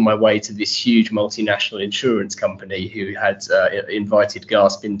pre-pandemic. I was on my way to this huge multinational insurance company who had invited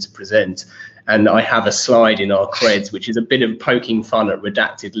Gasp in to present. And I have a slide in our creds, which is a bit of poking fun at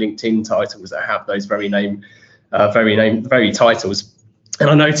redacted LinkedIn titles that have those very titles. And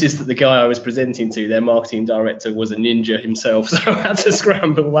I noticed that the guy I was presenting to, their marketing director, was a ninja himself, so I had to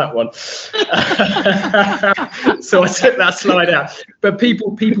scramble that one. So I took that slide out. But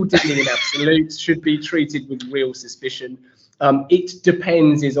people dealing in absolutes should be treated with real suspicion. It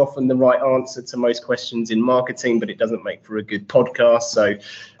depends is often the right answer to most questions in marketing, but it doesn't make for a good podcast.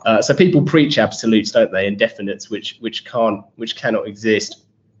 So people preach absolutes, don't they, and definites, which cannot exist.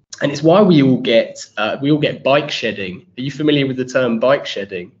 And it's why we all get bike shedding. Are you familiar with the term bike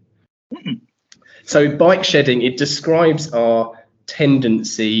shedding? So bike shedding, it describes our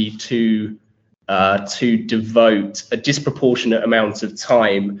tendency to devote a disproportionate amount of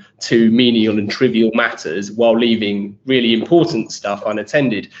time to menial and trivial matters while leaving really important stuff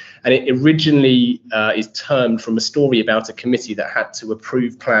unattended. And it originally is termed from a story about a committee that had to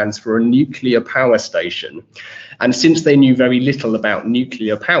approve plans for a nuclear power station. And since they knew very little about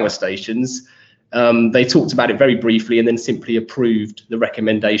nuclear power stations, they talked about it very briefly and then simply approved the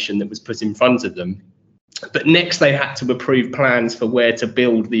recommendation that was put in front of them. But next they had to approve plans for where to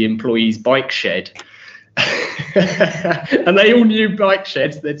build the employees' bike shed. And they all knew bike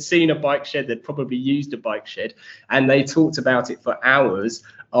sheds. They'd seen a bike shed. They'd probably used a bike shed. And they talked about it for hours,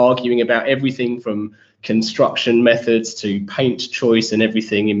 arguing about everything from construction methods to paint choice and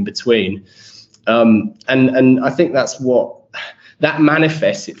everything in between. And I think that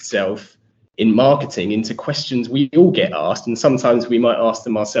manifests itself in marketing into questions we all get asked, and sometimes we might ask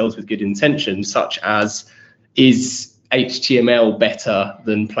them ourselves with good intention, such as, is HTML better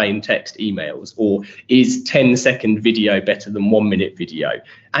than plain text emails, or is 10-second video better than 1-minute video?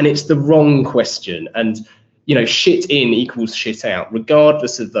 And it's the wrong question. And shit in equals shit out,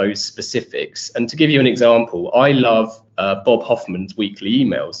 regardless of those specifics. And to give you an example, I love Bob Hoffman's weekly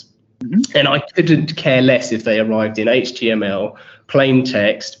emails. And I couldn't care less if they arrived in HTML, plain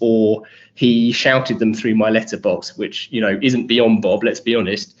text, or he shouted them through my letterbox, which, you know, isn't beyond Bob, let's be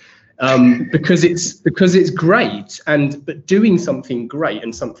honest. Because it's great, but doing something great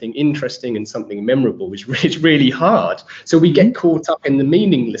and something interesting and something memorable is really hard. So we get caught up in the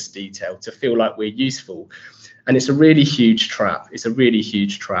meaningless detail to feel like we're useful, and it's a really huge trap.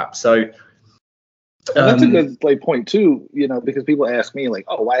 So that's a good point too. You know, because people ask me like,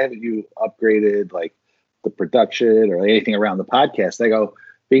 "Oh, why haven't you upgraded like the production or anything around the podcast?" I go,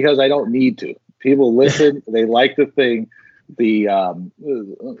 because I don't need to. People listen, they like the thing. The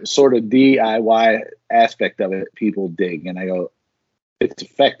sort of DIY aspect of it, people dig, and I go, it's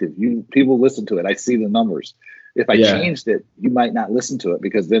effective. People listen to it. I see the numbers. If I changed it, you might not listen to it,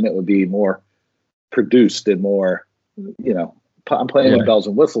 because then it would be more produced and more, you know, I'm playing with bells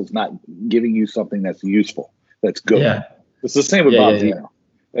and whistles, not giving you something that's useful, that's good. Yeah. It's the same with Bob's email.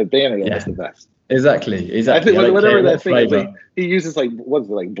 Banner is the best. Exactly. I think whatever that thing is, he uses like, what's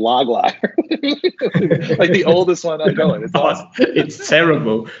it, like BlogLive, like the oldest one I'm going. It's awesome. It's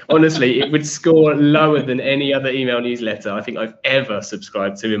terrible. Honestly, it would score lower than any other email newsletter I think I've ever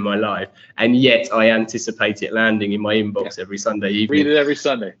subscribed to in my life, and yet I anticipate it landing in my inbox every Sunday evening. Read it every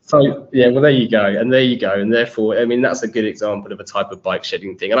Sunday. So well, there you go, and therefore, I mean, that's a good example of a type of bike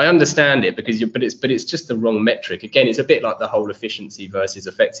shedding thing, and I understand it because but it's just the wrong metric. Again, it's a bit like the whole efficiency versus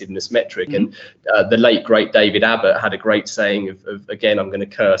effectiveness metric, and the late great David Abbott had a great saying of again, I'm going to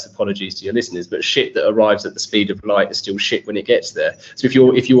curse, apologies to your listeners, but shit that arrives at the speed of light is still shit when it gets there. So if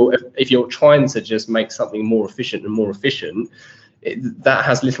you're trying to just make something more efficient, that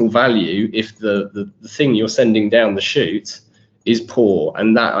has little value if the thing you're sending down the chute is poor,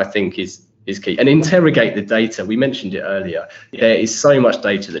 and that I think is key. And interrogate the data. We mentioned it earlier. There is so much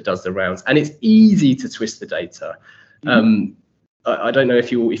data that does the rounds, and it's easy to twist the data. I don't know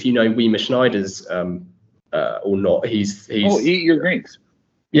if you know Weimer Schneider's or not. He's Eat Your Greens.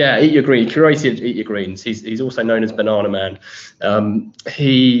 Yeah, Eat Your Greens. Curated Eat Your Greens. He's also known as Banana Man.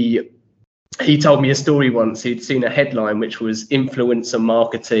 He told me a story once. He'd seen a headline which was influencer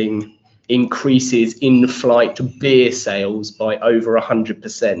marketing increases in-flight beer sales by over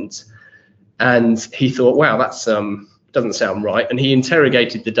 100%, and he thought, wow, that's doesn't sound right. And he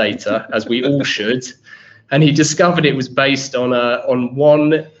interrogated the data, as we all should. And he discovered it was based on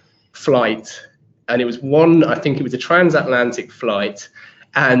one flight, and it was I think it was a transatlantic flight,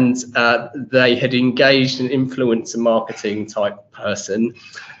 and they had engaged an influencer marketing type person,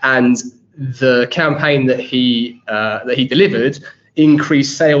 and the campaign that he delivered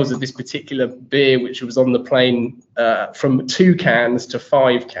increased sales of this particular beer, which was on the plane, from 2 cans to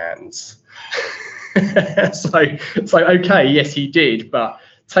 5 cans. so okay, yes, he did, but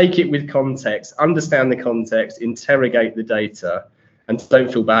take it with context, understand the context, interrogate the data, and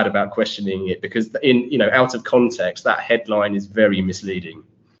don't feel bad about questioning it, because out of context, that headline is very misleading.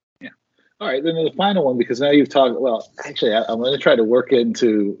 Yeah. All right, then the final one, because now you've talked, well, actually, I'm going to try to work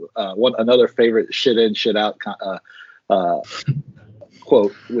into another favorite shit in, shit out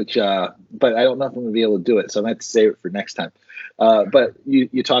quote, which, but I don't know if I'm going to be able to do it, so I'm going to have to save it for next time. But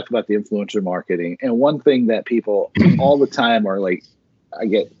you talked about the influencer marketing, and one thing that people all the time are like, I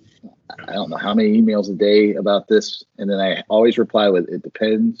get, I don't know how many emails a day about this, and then I always reply with, it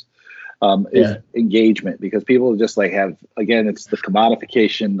depends, is engagement, because people just like have, again, it's the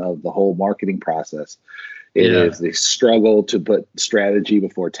commodification of the whole marketing process. It is the struggle to put strategy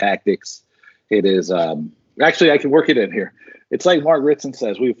before tactics. It is, actually, I can work it in here. It's like Mark Ritson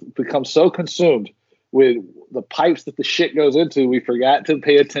says, we've become so consumed with the pipes that the shit goes into, we forgot to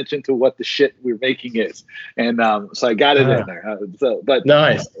pay attention to what the shit we're making is. And so I got it in there. But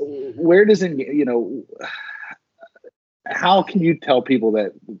nice. Where does how can you tell people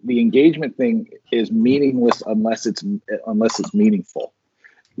that the engagement thing is meaningless unless it's meaningful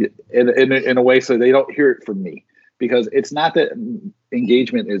in a way so they don't hear it from me? Because it's not that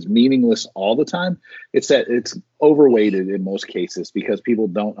engagement is meaningless all the time. It's that it's overweighted in most cases because people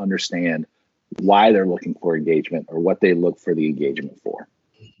don't understand why they're looking for engagement or what they look for the engagement for.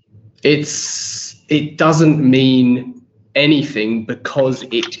 It doesn't mean anything because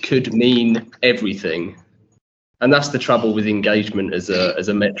it could mean everything. And that's the trouble with engagement as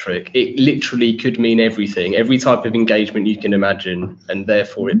a metric. It literally could mean everything, every type of engagement you can imagine, and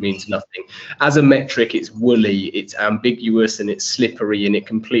therefore it means nothing. As a metric, it's woolly, it's ambiguous, and it's slippery, and it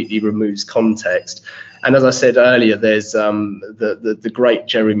completely removes context. And as I said earlier, there's the great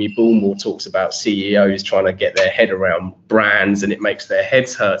Jeremy Bullmore talks about CEOs trying to get their head around brands, and it makes their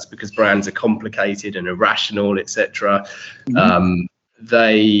heads hurt because brands are complicated and irrational, etc.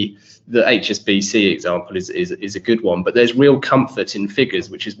 the HSBC example is a good one, but there's real comfort in figures,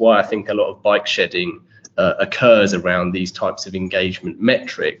 which is why I think a lot of bike shedding occurs around these types of engagement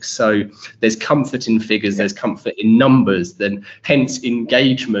metrics. So there's comfort in figures, there's comfort in numbers, then hence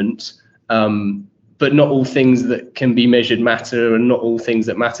engagement. But not all things that can be measured matter, and not all things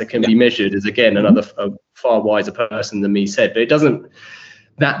that matter can be measured, as again another far wiser person than me said. But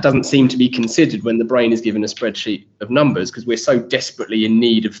that doesn't seem to be considered when the brain is given a spreadsheet of numbers, because we're so desperately in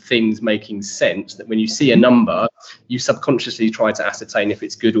need of things making sense that when you see a number, you subconsciously try to ascertain if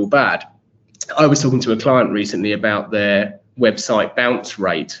it's good or bad. I was talking to a client recently about their website bounce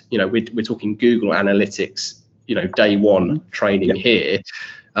rate. We're talking Google Analytics, day one training here.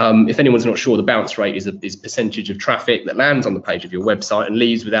 If anyone's not sure, the bounce rate is percentage of traffic that lands on the page of your website and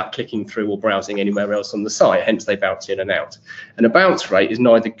leaves without clicking through or browsing anywhere else on the site. Hence, they bounce in and out. And a bounce rate is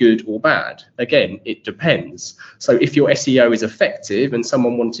neither good or bad. Again, it depends. So if your SEO is effective and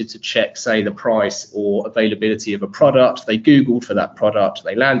someone wanted to check, say, the price or availability of a product, they Googled for that product,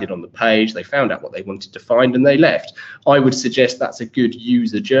 they landed on the page, they found out what they wanted to find, and they left. I would suggest that's a good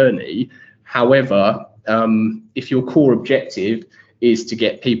user journey. However, if your core objective is to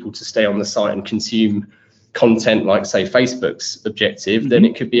get people to stay on the site and consume content like, say, Facebook's objective, then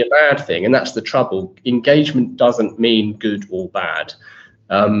it could be a bad thing. And that's the trouble. Engagement doesn't mean good or bad.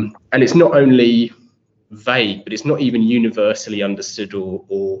 And it's not only vague, but it's not even universally understood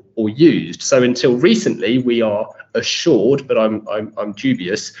or used. So until recently, we are assured, but I'm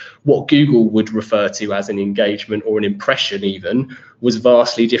dubious, what Google would refer to as an engagement or an impression even was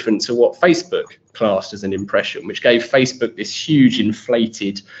vastly different to what Facebook classed as an impression, which gave Facebook this huge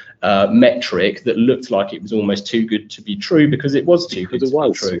inflated metric that looked like it was almost too good to be true, because it was too good to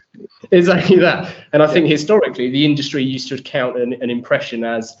be true. Exactly that. And I think historically the industry used to count an impression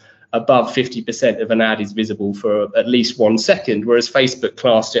as above 50% of an ad is visible for at least 1 second, whereas Facebook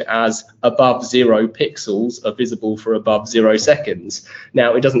classed it as above 0 pixels are visible for above 0 seconds.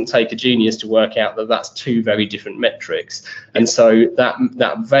 Now, it doesn't take a genius to work out that that's two very different metrics. And so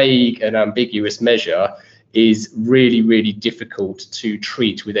that vague and ambiguous measure is really, really difficult to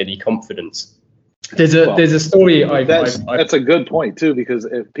treat with any confidence. There's a story. That's a good point too, because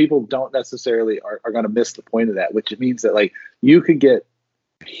if people don't necessarily are going to miss the point of that, which means that like you could get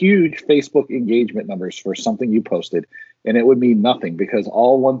huge Facebook engagement numbers for something you posted, and it would mean nothing, because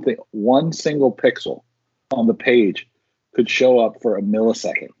one single pixel on the page could show up for a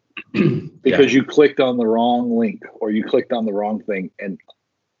millisecond because you clicked on the wrong link or you clicked on the wrong thing, and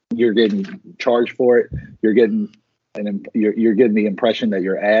you're getting charged for it. You're getting the impression that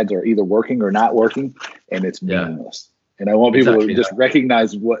your ads are either working or not working, and it's meaningless. And I want people to just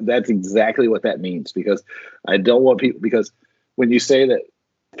recognize that's exactly what that means, because I don't want people, because when you say that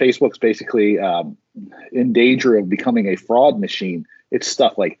Facebook's basically in danger of becoming a fraud machine, it's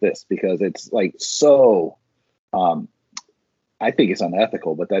stuff like this, because it's like so I think it's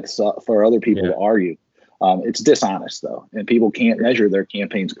unethical, but that's for other people to argue. It's dishonest though, and people can't measure their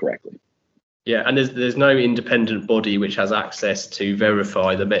campaigns correctly. Yeah, and there's no independent body which has access to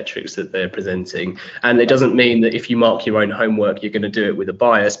verify the metrics that they're presenting. And it doesn't mean that if you mark your own homework, you're going to do it with a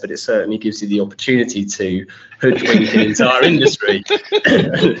bias, but it certainly gives you the opportunity to hoodwink an entire industry,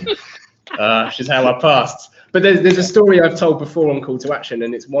 which is how I passed. But there's a story I've told before on Call to Action,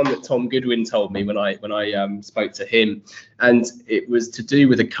 and it's one that Tom Goodwin told me when I spoke to him, and it was to do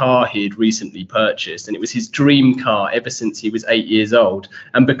with a car he had recently purchased, and it was his dream car ever since he was 8 years old.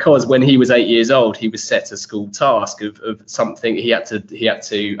 And because when he was 8 years old, he was set a school task of something he had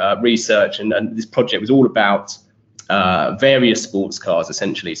to research, and this project was all about various sports cars,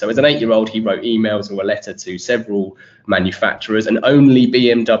 essentially. So as an 8-year-old, he wrote emails or a letter to several manufacturers, and only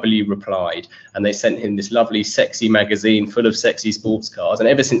BMW replied. And they sent him this lovely, sexy magazine full of sexy sports cars. And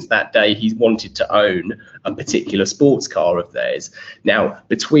ever since that day, he wanted to own a particular sports car of theirs. Now,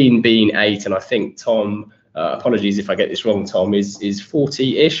 between being 8 and I think Tom, apologies if I get this wrong, Tom, is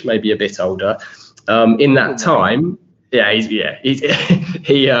 40-ish, maybe a bit older. In that time, he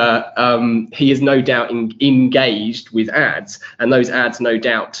is no doubt engaged with ads, and those ads no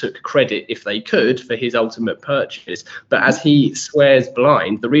doubt took credit, if they could, for his ultimate purchase. But as he swears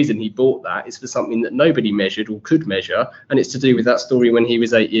blind, the reason he bought that is for something that nobody measured or could measure, and it's to do with that story when he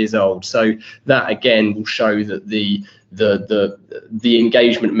was 8 years old. So that again will show that the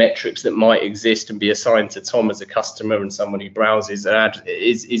engagement metrics that might exist and be assigned to Tom as a customer and someone who browses an ad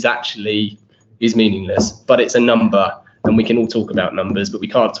is meaningless, but it's a number, and we can all talk about numbers, but we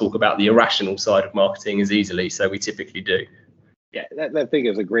can't talk about the irrational side of marketing as easily, so we typically do. Yeah, that thing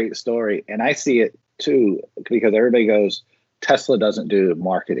is a great story, and I see it too, because everybody goes, Tesla doesn't do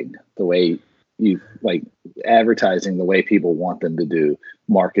marketing the way you like advertising the way people want them to do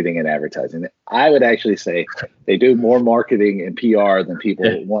marketing and advertising. I would actually say they do more marketing and PR than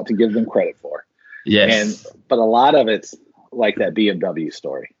people want to give them credit for. Yes. But a lot of it's like that BMW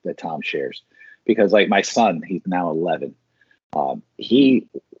story that Tom shares, because like my son, he's now 11.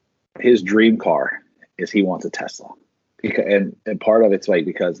 His dream car is he wants a Tesla. And part of it's like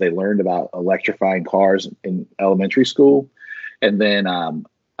because they learned about electrifying cars in elementary school. And then I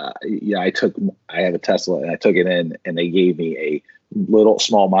have a Tesla and I took it in and they gave me a little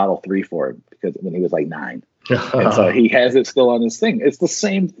small Model 3 for him because when he was like 9. And so he has it still on his thing. It's the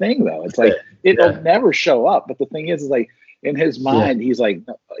same thing though. It's like it'll never show up. But the thing is like in his mind, he's like,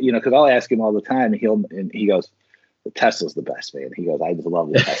 because I'll ask him all the time and he goes, the Tesla's the best, man. He goes, I just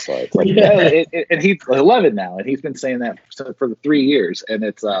love the Tesla. It's like, and he's 11 now, and he's been saying that for 3 years. And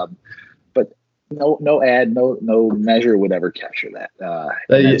it's, but no ad, no measure would ever capture that.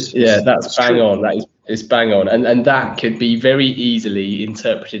 That's bang on. That is bang on, and that could be very easily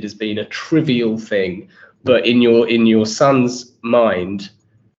interpreted as being a trivial thing, but in your son's mind,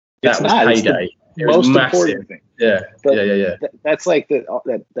 that was payday. It was most massive. Important thing. Yeah. That's like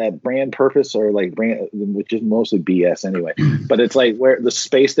that brand purpose or like brand, which is mostly BS anyway. But it's like where the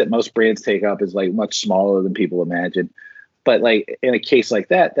space that most brands take up is like much smaller than people imagine. But like in a case like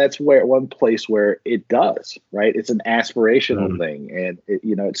that, that's where one place where it does, right? It's an aspirational thing, and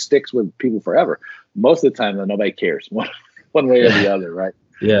it sticks with people forever. Most of the time, though, nobody cares one way or the other, right?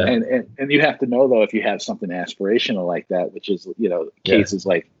 Yeah. And you have to know though if you have something aspirational like that, which is cases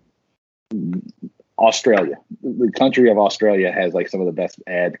like Australia, the country of Australia has like some of the best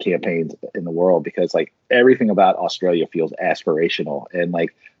ad campaigns in the world because like everything about Australia feels aspirational, and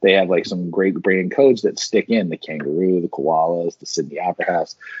like they have like some great brand codes that stick in: the kangaroo, the koalas, the Sydney Opera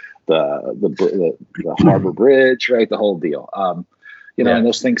House, the Harbour Bridge, right? The whole deal. And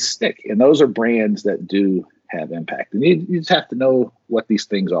those things stick, and those are brands that do have impact, and you just have to know what these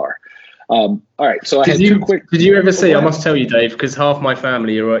things are. All right, so did you ever see, I must tell you, Dave, because half my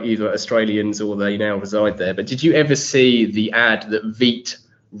family are either Australians or they now reside there, but did you ever see the ad that Veet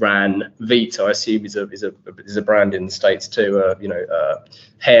ran? Veet, I assume, is a brand in the States too,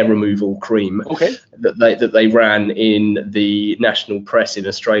 hair removal cream. Okay. That they ran in the national press in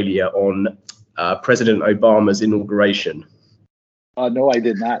Australia on President Obama's inauguration. No, I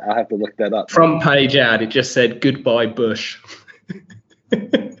did not. I'll have to look that up. Front page ad, it just said, "Goodbye, Bush."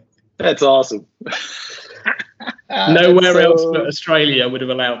 That's awesome. Nowhere else but Australia would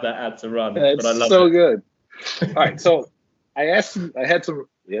have allowed that ad to run. But I love so it. Good. All right, so we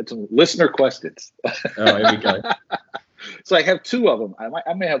had some listener questions. Oh, here we go. So I have 2 of them.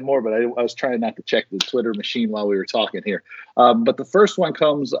 I may have more, but I was trying not to check the Twitter machine while we were talking here. But the first one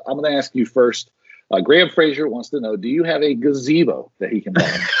comes. I'm going to ask you first. Graham Fraser wants to know: do you have a gazebo that he can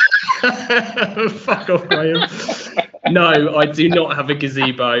buy? Fuck off, Graham. No, I do not have a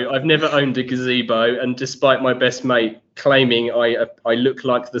gazebo. I've never owned a gazebo, and despite my best mate claiming I look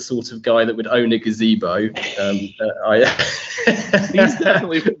like the sort of guy that would own a gazebo, These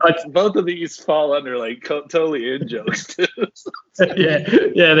definitely both of these fall under like totally in jokes too.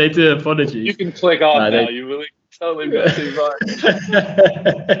 yeah, they do. Apologies. You can click off now. You really totally got too far.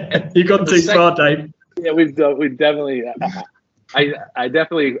 You got too far, Dave. Yeah, we've definitely.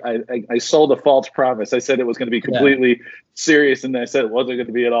 I sold a false promise. I said it was going to be completely serious, and then I said it wasn't going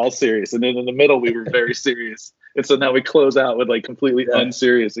to be at all serious. And then in the middle, we were very serious. And so now we close out with like completely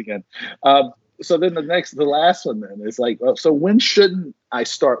unserious again. So then the last one then is like, so when shouldn't I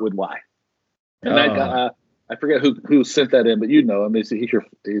start with why? And I forget who sent that in, but you know him. He's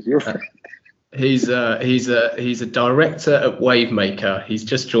your friend. He's a director at Wavemaker. He's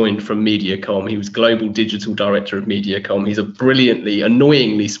just joined from Mediacom. He was global digital director of Mediacom. He's a brilliantly,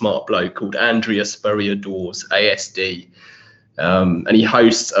 annoyingly smart bloke called Andrea Spurrier-Dawes, ASD. And he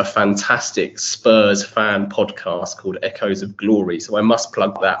hosts a fantastic Spurs fan podcast called Echoes of Glory. So I must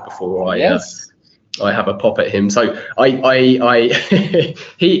plug that before I have a pop at him. So he's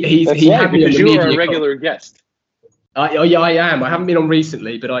because you are a regular guest. I am. I haven't been on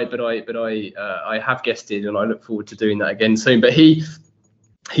recently, but I have guested, and I look forward to doing that again soon. But he's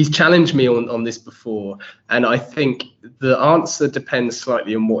challenged me on this before, and I think the answer depends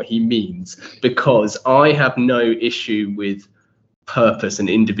slightly on what he means, because I have no issue with purpose and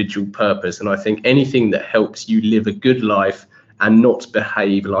individual purpose, and I think anything that helps you live a good life and not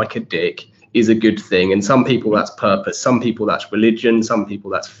behave like a dick is a good thing. And some people that's purpose, some people that's religion, some people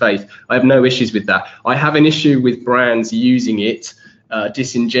that's faith. I have no issues with that. I have an issue with brands using it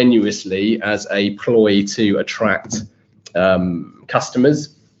disingenuously as a ploy to attract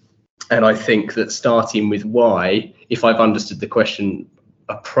customers. And I think that starting with why, if I've understood the question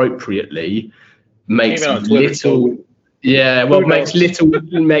appropriately, makes Even on Twitter, little. Yeah, well, makes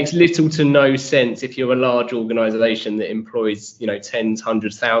little to no sense if you're a large organisation that employs, tens,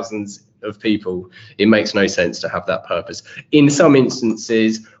 hundreds, thousands of people. It makes no sense to have that purpose. In some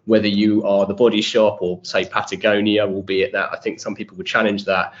instances, whether you are the Body Shop or say Patagonia, albeit that I think some people would challenge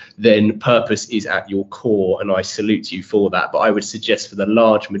that, then purpose is at your core, and I salute you for that. But I would suggest for the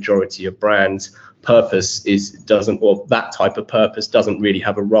large majority of brands, purpose that type of purpose doesn't really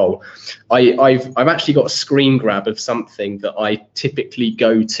have a role. I've actually got a screen grab of something that I typically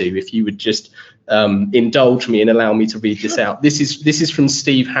go to. If you would just indulge me and allow me to read this out. This is from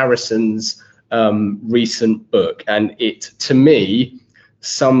Steve Harrison's recent book, and it to me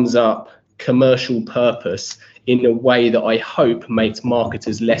sums up commercial purpose in a way that I hope makes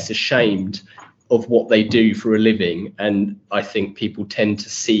marketers less ashamed of what they do for a living. And I think people tend to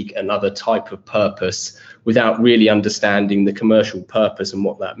seek another type of purpose without really understanding the commercial purpose and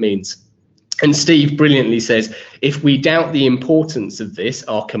what that means. And Steve brilliantly says, if we doubt the importance of this,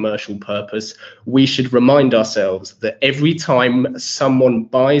 our commercial purpose, we should remind ourselves that every time someone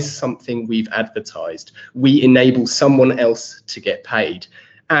buys something we've advertised, we enable someone else to get paid.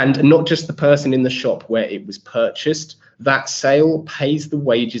 And not just the person in the shop where it was purchased. That sale pays the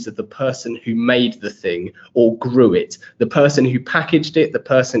wages of the person who made the thing or grew it, the person who packaged it, the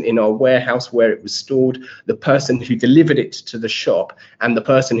person in our warehouse where it was stored, the person who delivered it to the shop, and the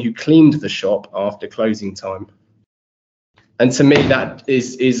person who cleaned the shop after closing time. And to me, that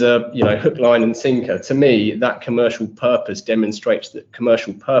is a hook, line, and sinker. To me, that commercial purpose demonstrates that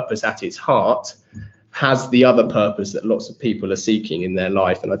commercial purpose at its heart has the other purpose that lots of people are seeking in their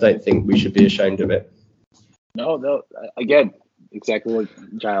life, and I don't think we should be ashamed of it. No. Again, exactly what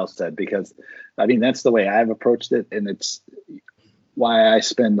Giles said, because I mean, that's the way I've approached it. And it's why I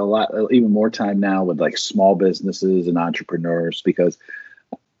spend even more time now with like small businesses and entrepreneurs, because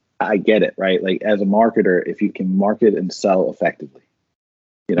I get it, right? Like as a marketer, if you can market and sell effectively,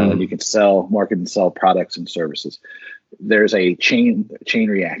 and you can market and sell products and services, there's a chain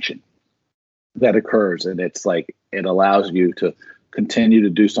reaction that occurs. And it's like, it allows you to continue to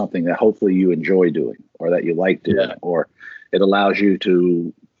do something that hopefully you enjoy doing or that you like doing, or it allows you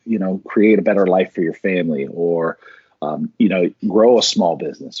to, create a better life for your family, or, grow a small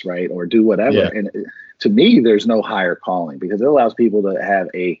business, right? Or do whatever. Yeah. And to me, there's no higher calling, because it allows people to have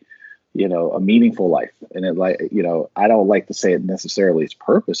a meaningful life. And I don't like to say it necessarily as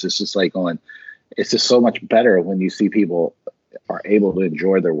purpose. It's just like it's just so much better when you see people are able to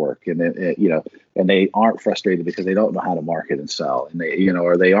enjoy their work, and and they aren't frustrated because they don't know how to market and sell, and they,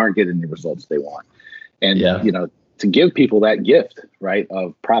 or they aren't getting the results they want. And, to give people that gift, right,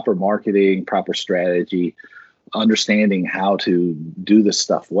 of proper marketing, proper strategy, understanding how to do this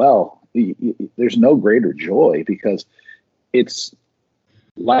stuff well, there's no greater joy, because it's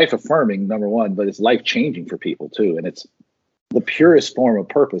life affirming, number one, but it's life changing for people too. And it's the purest form of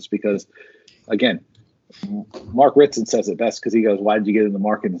purpose, because again, Mark Ritson says it best, because he goes, why did you get into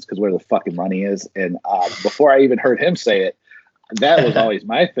marketing? It's because where the fucking money is. And before I even heard him say it, that was always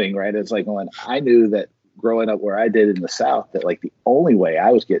my thing, right? It's like I knew that growing up where I did in the South, that like the only way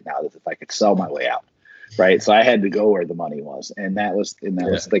I was getting out is if I could sell my way out, right? So I had to go where the money was, and that was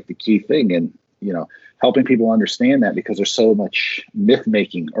like the key thing. And helping people understand that, because there's so much myth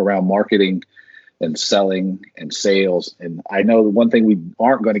making around marketing and selling and sales. And I know the one thing we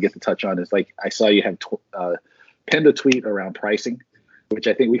aren't going to get to touch on is, like, I saw you have pinned a tweet around pricing, which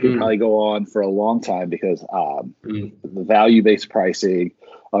I think we could probably go on for a long time, because the value-based pricing,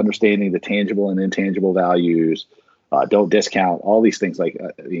 understanding the tangible and intangible values, don't discount, all these things. Like,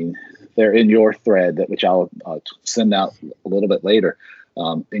 I mean, they're in your thread, which I'll send out a little bit later.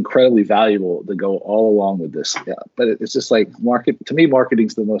 Incredibly valuable to go all along with this. Yeah, but it's just like to me,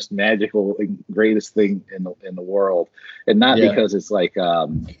 marketing's the most magical and greatest thing in the world. And not because it's like,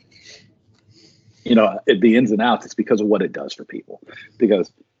 the ins and outs, it's because of what it does for people.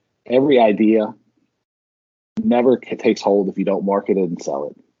 Because every idea never takes hold if you don't market it and sell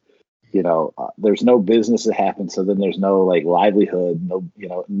it. There's no business that happens. So then there's no like livelihood,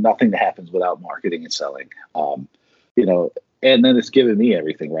 nothing that happens without marketing and selling. And then it's given me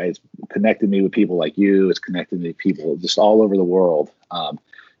everything, right? It's connected me with people like you. It's connected me with people just all over the world.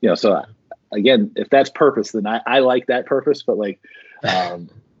 So again, if that's purpose, then I like that purpose. But like,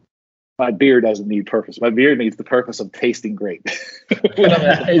 my beer doesn't need purpose. My beer needs the purpose of tasting great.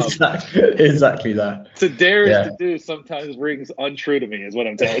 Exactly that. To dare to do sometimes rings untrue to me, is what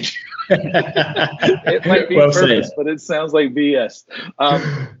I'm telling you. It might be purpose, but it sounds like BS.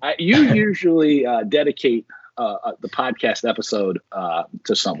 You usually dedicate the podcast episode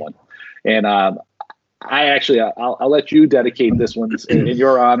to someone, and I'll let you dedicate this one in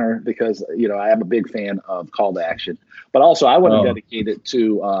your honor because I am a big fan of Call to Action, but also I want to dedicate it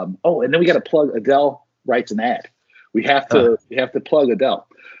to. And then we got to plug. Adele writes an ad. We have to plug Adele,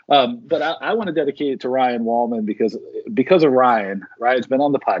 but I want to dedicate it to Ryan Wallman because of Ryan's been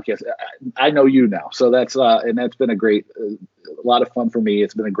on the podcast. I know you now, so that's been a lot of fun for me.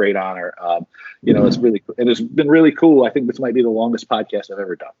 It's been a great honor. It's been really cool. I think this might be the longest podcast I've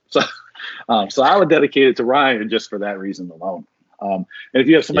ever done. So I would dedicate it to Ryan just for that reason alone. And if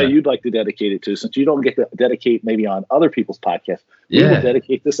you have somebody you'd like to dedicate it to, since you don't get to dedicate maybe on other people's podcasts, we will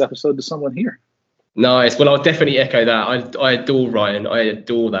dedicate this episode to someone here. Nice. Well, I'll definitely echo that. I adore Ryan. I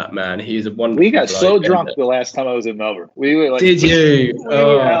adore that man. He is a wonderful. We got so drunk the last time I was in Melbourne. We were like, did you? We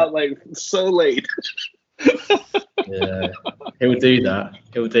were out like so late. Yeah, he'll do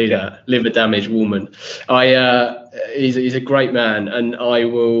that. Liver damage woman. He's a great man, and I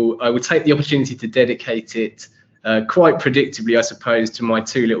will take the opportunity to dedicate it quite predictably, I suppose, to my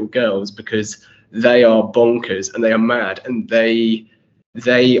two little girls because they are bonkers and they are mad and they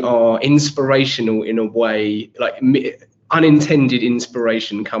are inspirational in a way. Like unintended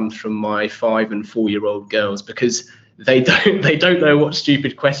inspiration comes from my 5 and 4-year-old girls because they don't know what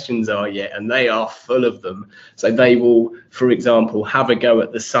stupid questions are yet, and they are full of them. So they will, for example, have a go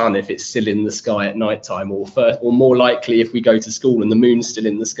at the sun if it's still in the sky at nighttime, or more likely if we go to school and the moon's still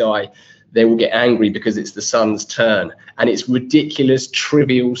in the sky, they will get angry because it's the sun's turn. And it's ridiculous,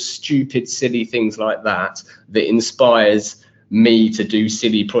 trivial, stupid, silly things like that inspires me to do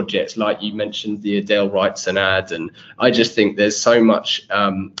silly projects like you mentioned. The Adele writes an ad, and I just think there's so much.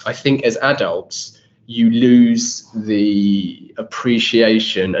 I think as adults, you lose the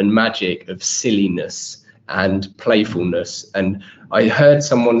appreciation and magic of silliness and playfulness. And I heard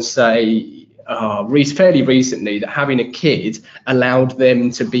someone say fairly recently that having a kid allowed them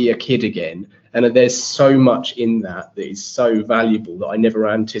to be a kid again. And there's so much in that is so valuable that I never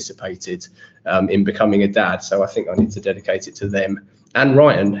anticipated in becoming a dad. So I think I need to dedicate it to them. And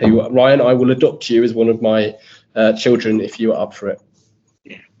Ryan, I will adopt you as one of my children if you are up for it.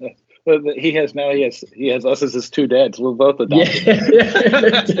 But he has us as his two dads. We'll both adopt him.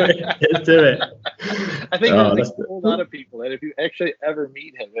 Let's do it. I think there's a whole lot of people, and if you actually ever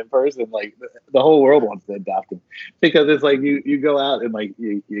meet him in person, like the whhole world wants to adopt him because it's like you go out and like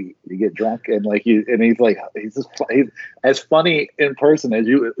you get drunk and like he's as funny in person as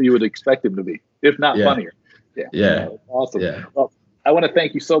you would expect him to be, if not funnier. Yeah. Awesome. Yeah. Well, I want to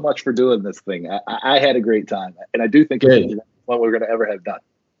thank you so much for doing this thing. I had a great time, and I do think it's what we're going to ever have done.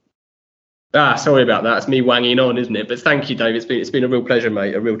 Sorry about that. It's me wanging on, isn't it? But thank you, Dave. It's been a real pleasure,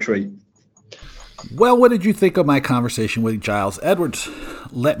 mate. A real treat. Well, what did you think of my conversation with Giles Edwards?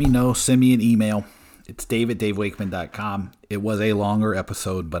 Let me know. Send me an email. It's dave@davewakeman.com. It was a longer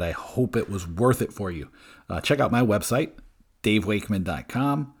episode, but I hope it was worth it for you. Check out my website,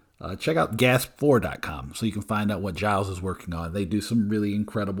 davewakeman.com. Check out gasp4.com so you can find out what Giles is working on. They do some really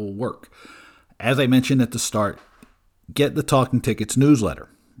incredible work. As I mentioned at the start, get the Talking Tickets newsletter.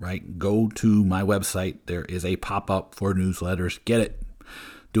 Right? Go to my website. There is a pop-up for newsletters. Get it.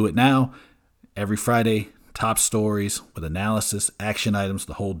 Do it now. Every Friday, top stories with analysis, action items,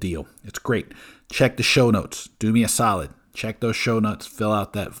 the whole deal. It's great. Check the show notes. Do me a solid. Check those show notes. Fill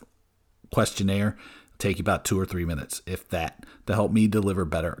out that questionnaire. It'll take you about 2 or 3 minutes, if that, to help me deliver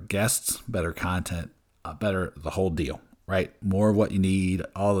better guests, better content, better the whole deal. Right? More of what you need,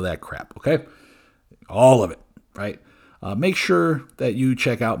 all of that crap. Okay? All of it. Right? Make sure that you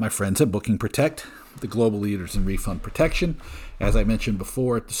check out my friends at Booking Protect, the global leaders in refund protection. As I mentioned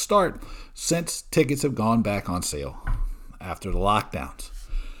before at the start, since tickets have gone back on sale after the lockdowns,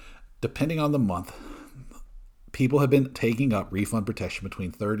 depending on the month, people have been taking up refund protection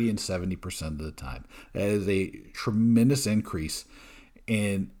between 30 and 70% of the time. That is a tremendous increase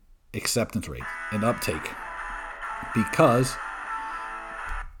in acceptance rate and uptake because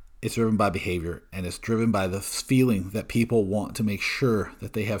it's driven by behavior, and it's driven by the feeling that people want to make sure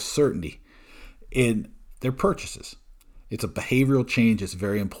that they have certainty in their purchases. It's a behavioral change that's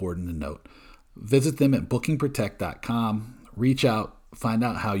very important to note. Visit them at bookingprotect.com. Reach out, find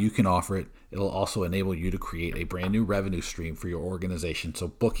out how you can offer it. It'll also enable you to create a brand new revenue stream for your organization. So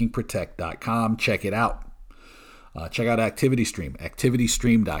bookingprotect.com, check it out. Check out ActivityStream,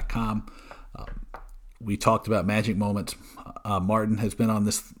 activitystream.com. We talked about magic moments. Martin has been on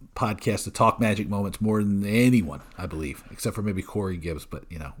this podcast to talk magic moments more than anyone, I believe, except for maybe Corey Gibbs. But,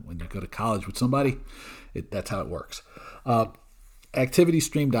 when you go to college with somebody, that's how it works.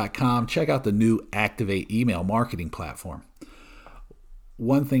 ActivityStream.com. Check out the new Activate email marketing platform.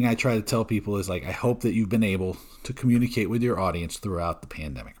 One thing I try to tell people is, I hope that you've been able to communicate with your audience throughout the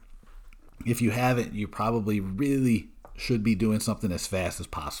pandemic. If you haven't, you probably really should be doing something as fast as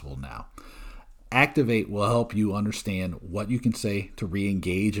possible now. Activate will help you understand what you can say to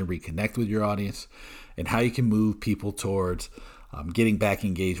re-engage and reconnect with your audience, and how you can move people towards getting back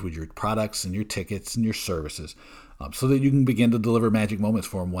engaged with your products and your tickets and your services, so that you can begin to deliver magic moments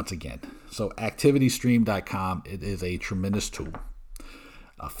for them once again. So ActivityStream.com, it is a tremendous tool.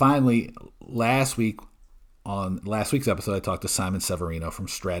 Finally, on last week's episode, I talked to Simon Severino from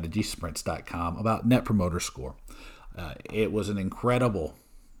StrategySprints.com about Net Promoter Score. It was an incredible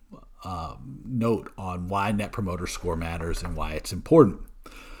note on why Net Promoter Score matters and why it's important.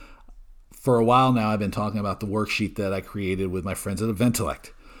 For a while now, I've been talking about the worksheet that I created with my friends at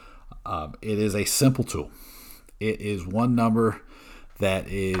Eventellect. It is a simple tool. It is one number that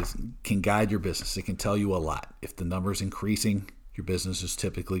can guide your business. It can tell you a lot. If the number is increasing, your business is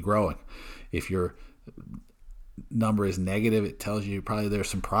typically growing. If your number is negative, it tells you probably there's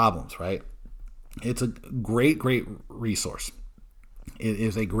some problems, right? It's a great resource. It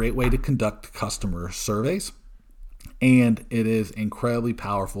is a great way to conduct customer surveys, and it is incredibly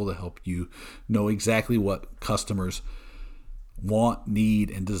powerful to help you know exactly what customers want,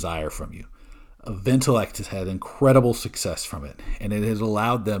 need, and desire from you. Eventellect has had incredible success from it, and it has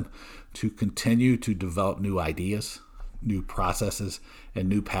allowed them to continue to develop new ideas, new processes, and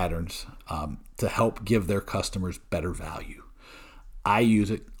new patterns to help give their customers better value. I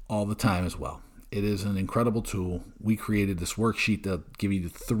use it all the time as well. It is an incredible tool. We created this worksheet that'll give you the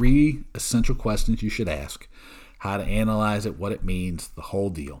 3 essential questions you should ask, how to analyze it, what it means, the whole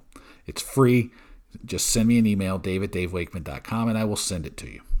deal. It's free. Just send me an email, dave@davewakeman.com, and I will send it to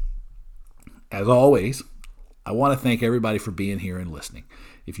you. As always, I want to thank everybody for being here and listening.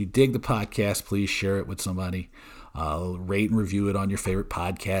 If you dig the podcast, please share it with somebody. Rate and review it on your favorite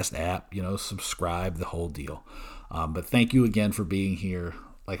podcast app. Subscribe, the whole deal. But thank you again for being here.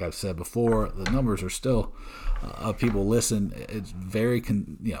 Like I've said before, the numbers are still of people listen. It's very,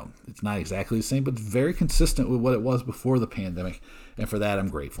 it's not exactly the same, but it's very consistent with what it was before the pandemic. And for that, I'm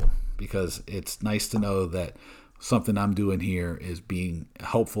grateful, because it's nice to know that something I'm doing here is being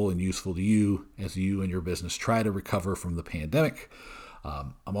helpful and useful to you as you and your business try to recover from the pandemic.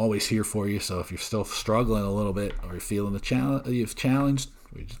 I'm always here for you. So if you're still struggling a little bit, or you're feeling you've challenged,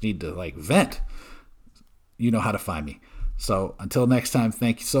 or you just need to vent, you know how to find me. So until next time,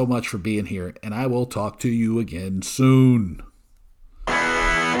 thank you so much for being here, and I will talk to you again soon.